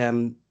Hour.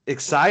 I'm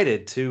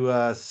excited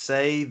to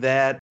say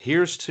that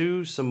here's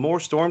to some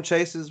more storm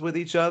chases with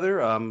each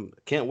other.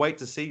 Can't wait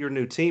to see your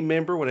new team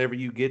member whenever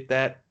you get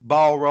that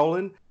ball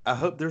rolling. I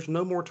hope there's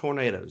no more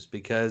tornadoes,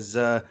 because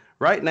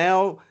right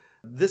now,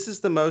 this is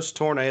the most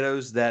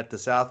tornadoes that the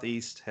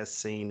Southeast has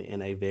seen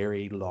in a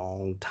very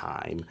long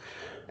time.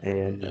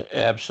 And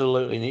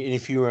Absolutely. And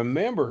if you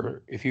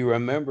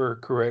remember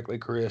correctly,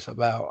 Chris,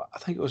 about, I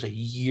think it was a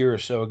year or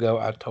so ago,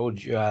 I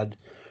told you I'd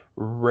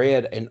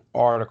read an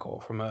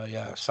article from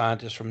a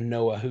scientist from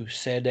NOAA who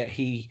said that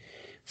he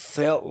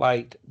felt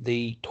like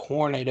the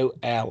tornado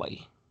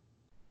alley,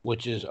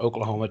 which is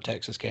Oklahoma,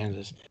 Texas,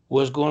 Kansas,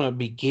 was going to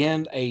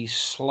begin a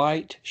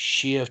slight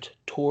shift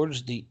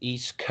towards the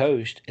East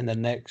Coast in the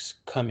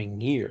next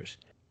coming years.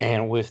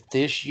 And with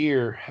this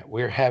year,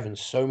 we're having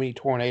so many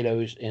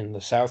tornadoes in the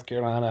South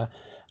Carolina,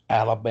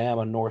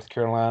 Alabama, North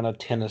Carolina,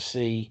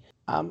 Tennessee.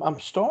 I'm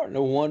starting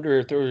to wonder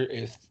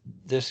if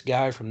this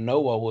guy from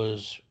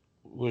NOAA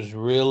was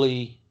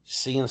really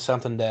seeing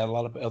something that a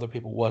lot of other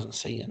people wasn't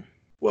seeing.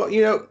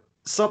 Well,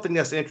 something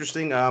that's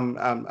interesting.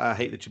 I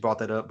hate that you brought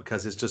that up,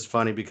 because it's just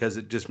funny, because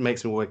it just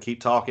makes me want to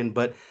keep talking.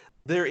 But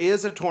there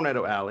is a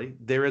tornado alley,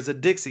 there is a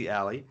Dixie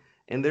alley,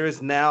 and there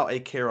is now a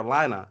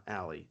Carolina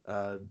alley,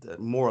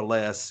 more or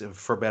less,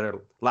 for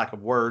better lack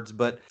of words.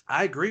 But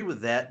I agree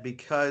with that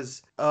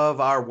because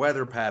of our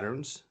weather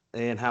patterns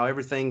and how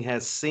everything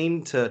has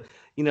seemed to,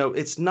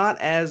 it's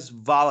not as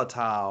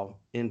volatile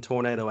in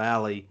Tornado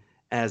Alley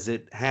as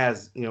it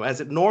has, as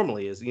it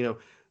normally is.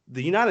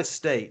 The United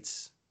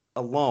States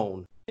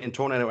alone in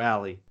Tornado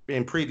Alley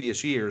in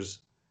previous years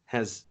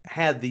has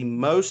had the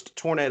most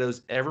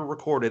tornadoes ever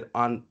recorded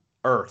on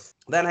Earth.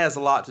 That has a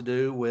lot to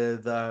do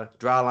with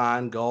dry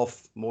line,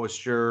 Gulf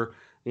moisture,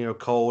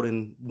 cold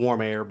and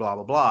warm air, blah,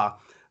 blah, blah.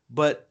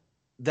 But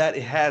that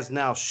it has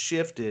now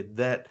shifted,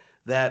 that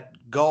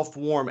Gulf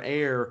warm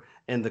air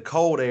and the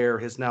cold air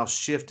has now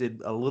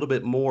shifted a little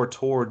bit more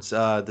towards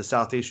the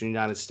southeastern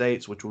United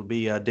States, which would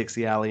be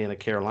Dixie Alley and a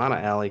Carolina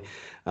Alley.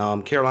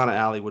 Carolina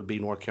Alley would be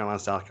North Carolina,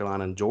 South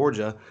Carolina, and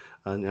Georgia.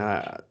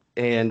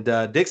 And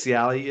Dixie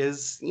Alley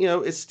is,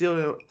 it's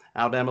still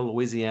Alabama,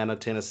 Louisiana,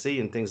 Tennessee,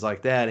 and things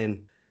like that.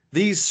 And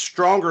these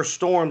stronger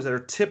storms that are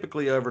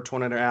typically over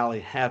Tornado Alley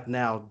have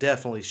now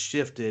definitely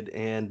shifted,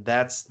 and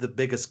that's the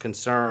biggest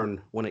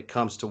concern when it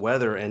comes to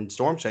weather and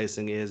storm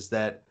chasing is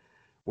that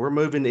we're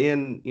moving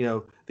in,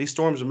 these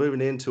storms are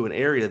moving into an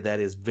area that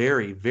is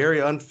very,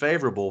 very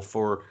unfavorable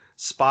for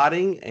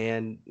spotting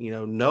and,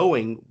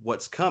 knowing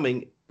what's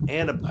coming,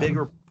 and a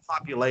bigger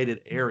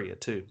populated area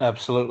too.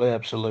 Absolutely,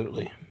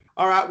 absolutely.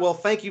 All right. Well,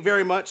 thank you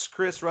very much,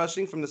 Chris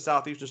Rushing from the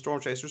Southeastern Storm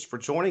Chasers, for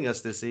joining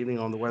us this evening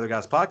on the Weather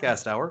Guys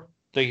Podcast Hour.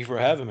 Thank you for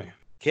having me.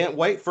 Can't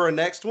wait for a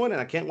next one,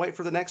 and I can't wait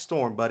for the next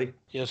storm, buddy.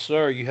 Yes,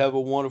 sir. You have a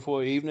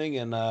wonderful evening,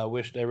 and I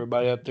wish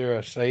everybody out there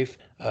a safe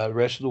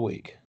rest of the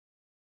week.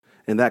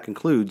 And that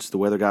concludes the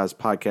Weather Guys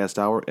Podcast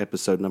Hour,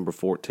 episode number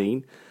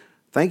 14.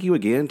 Thank you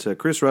again to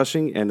Chris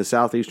Rushing and the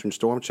Southeastern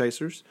Storm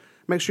Chasers.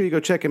 Make sure you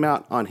go check him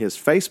out on his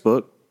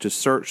Facebook. Just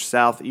search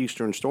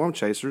Southeastern Storm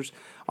Chasers.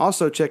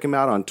 Also check him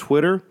out on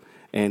Twitter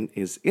and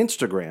his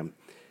Instagram.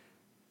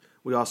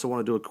 We also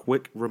want to do a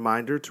quick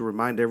reminder to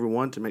remind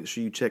everyone to make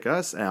sure you check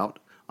us out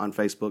on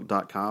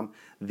Facebook.com,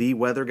 The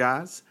Weather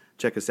Guys.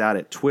 Check us out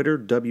at Twitter,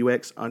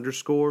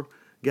 WX_guys.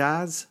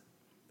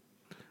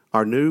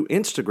 Our new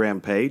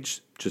Instagram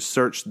page, just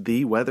search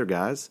The Weather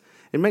Guys.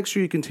 And make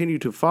sure you continue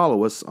to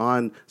follow us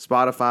on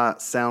Spotify,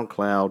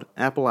 SoundCloud,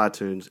 Apple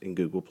iTunes, and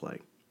Google Play.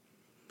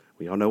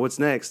 We all know what's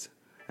next.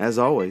 As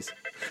always,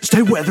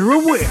 stay weather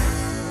aware.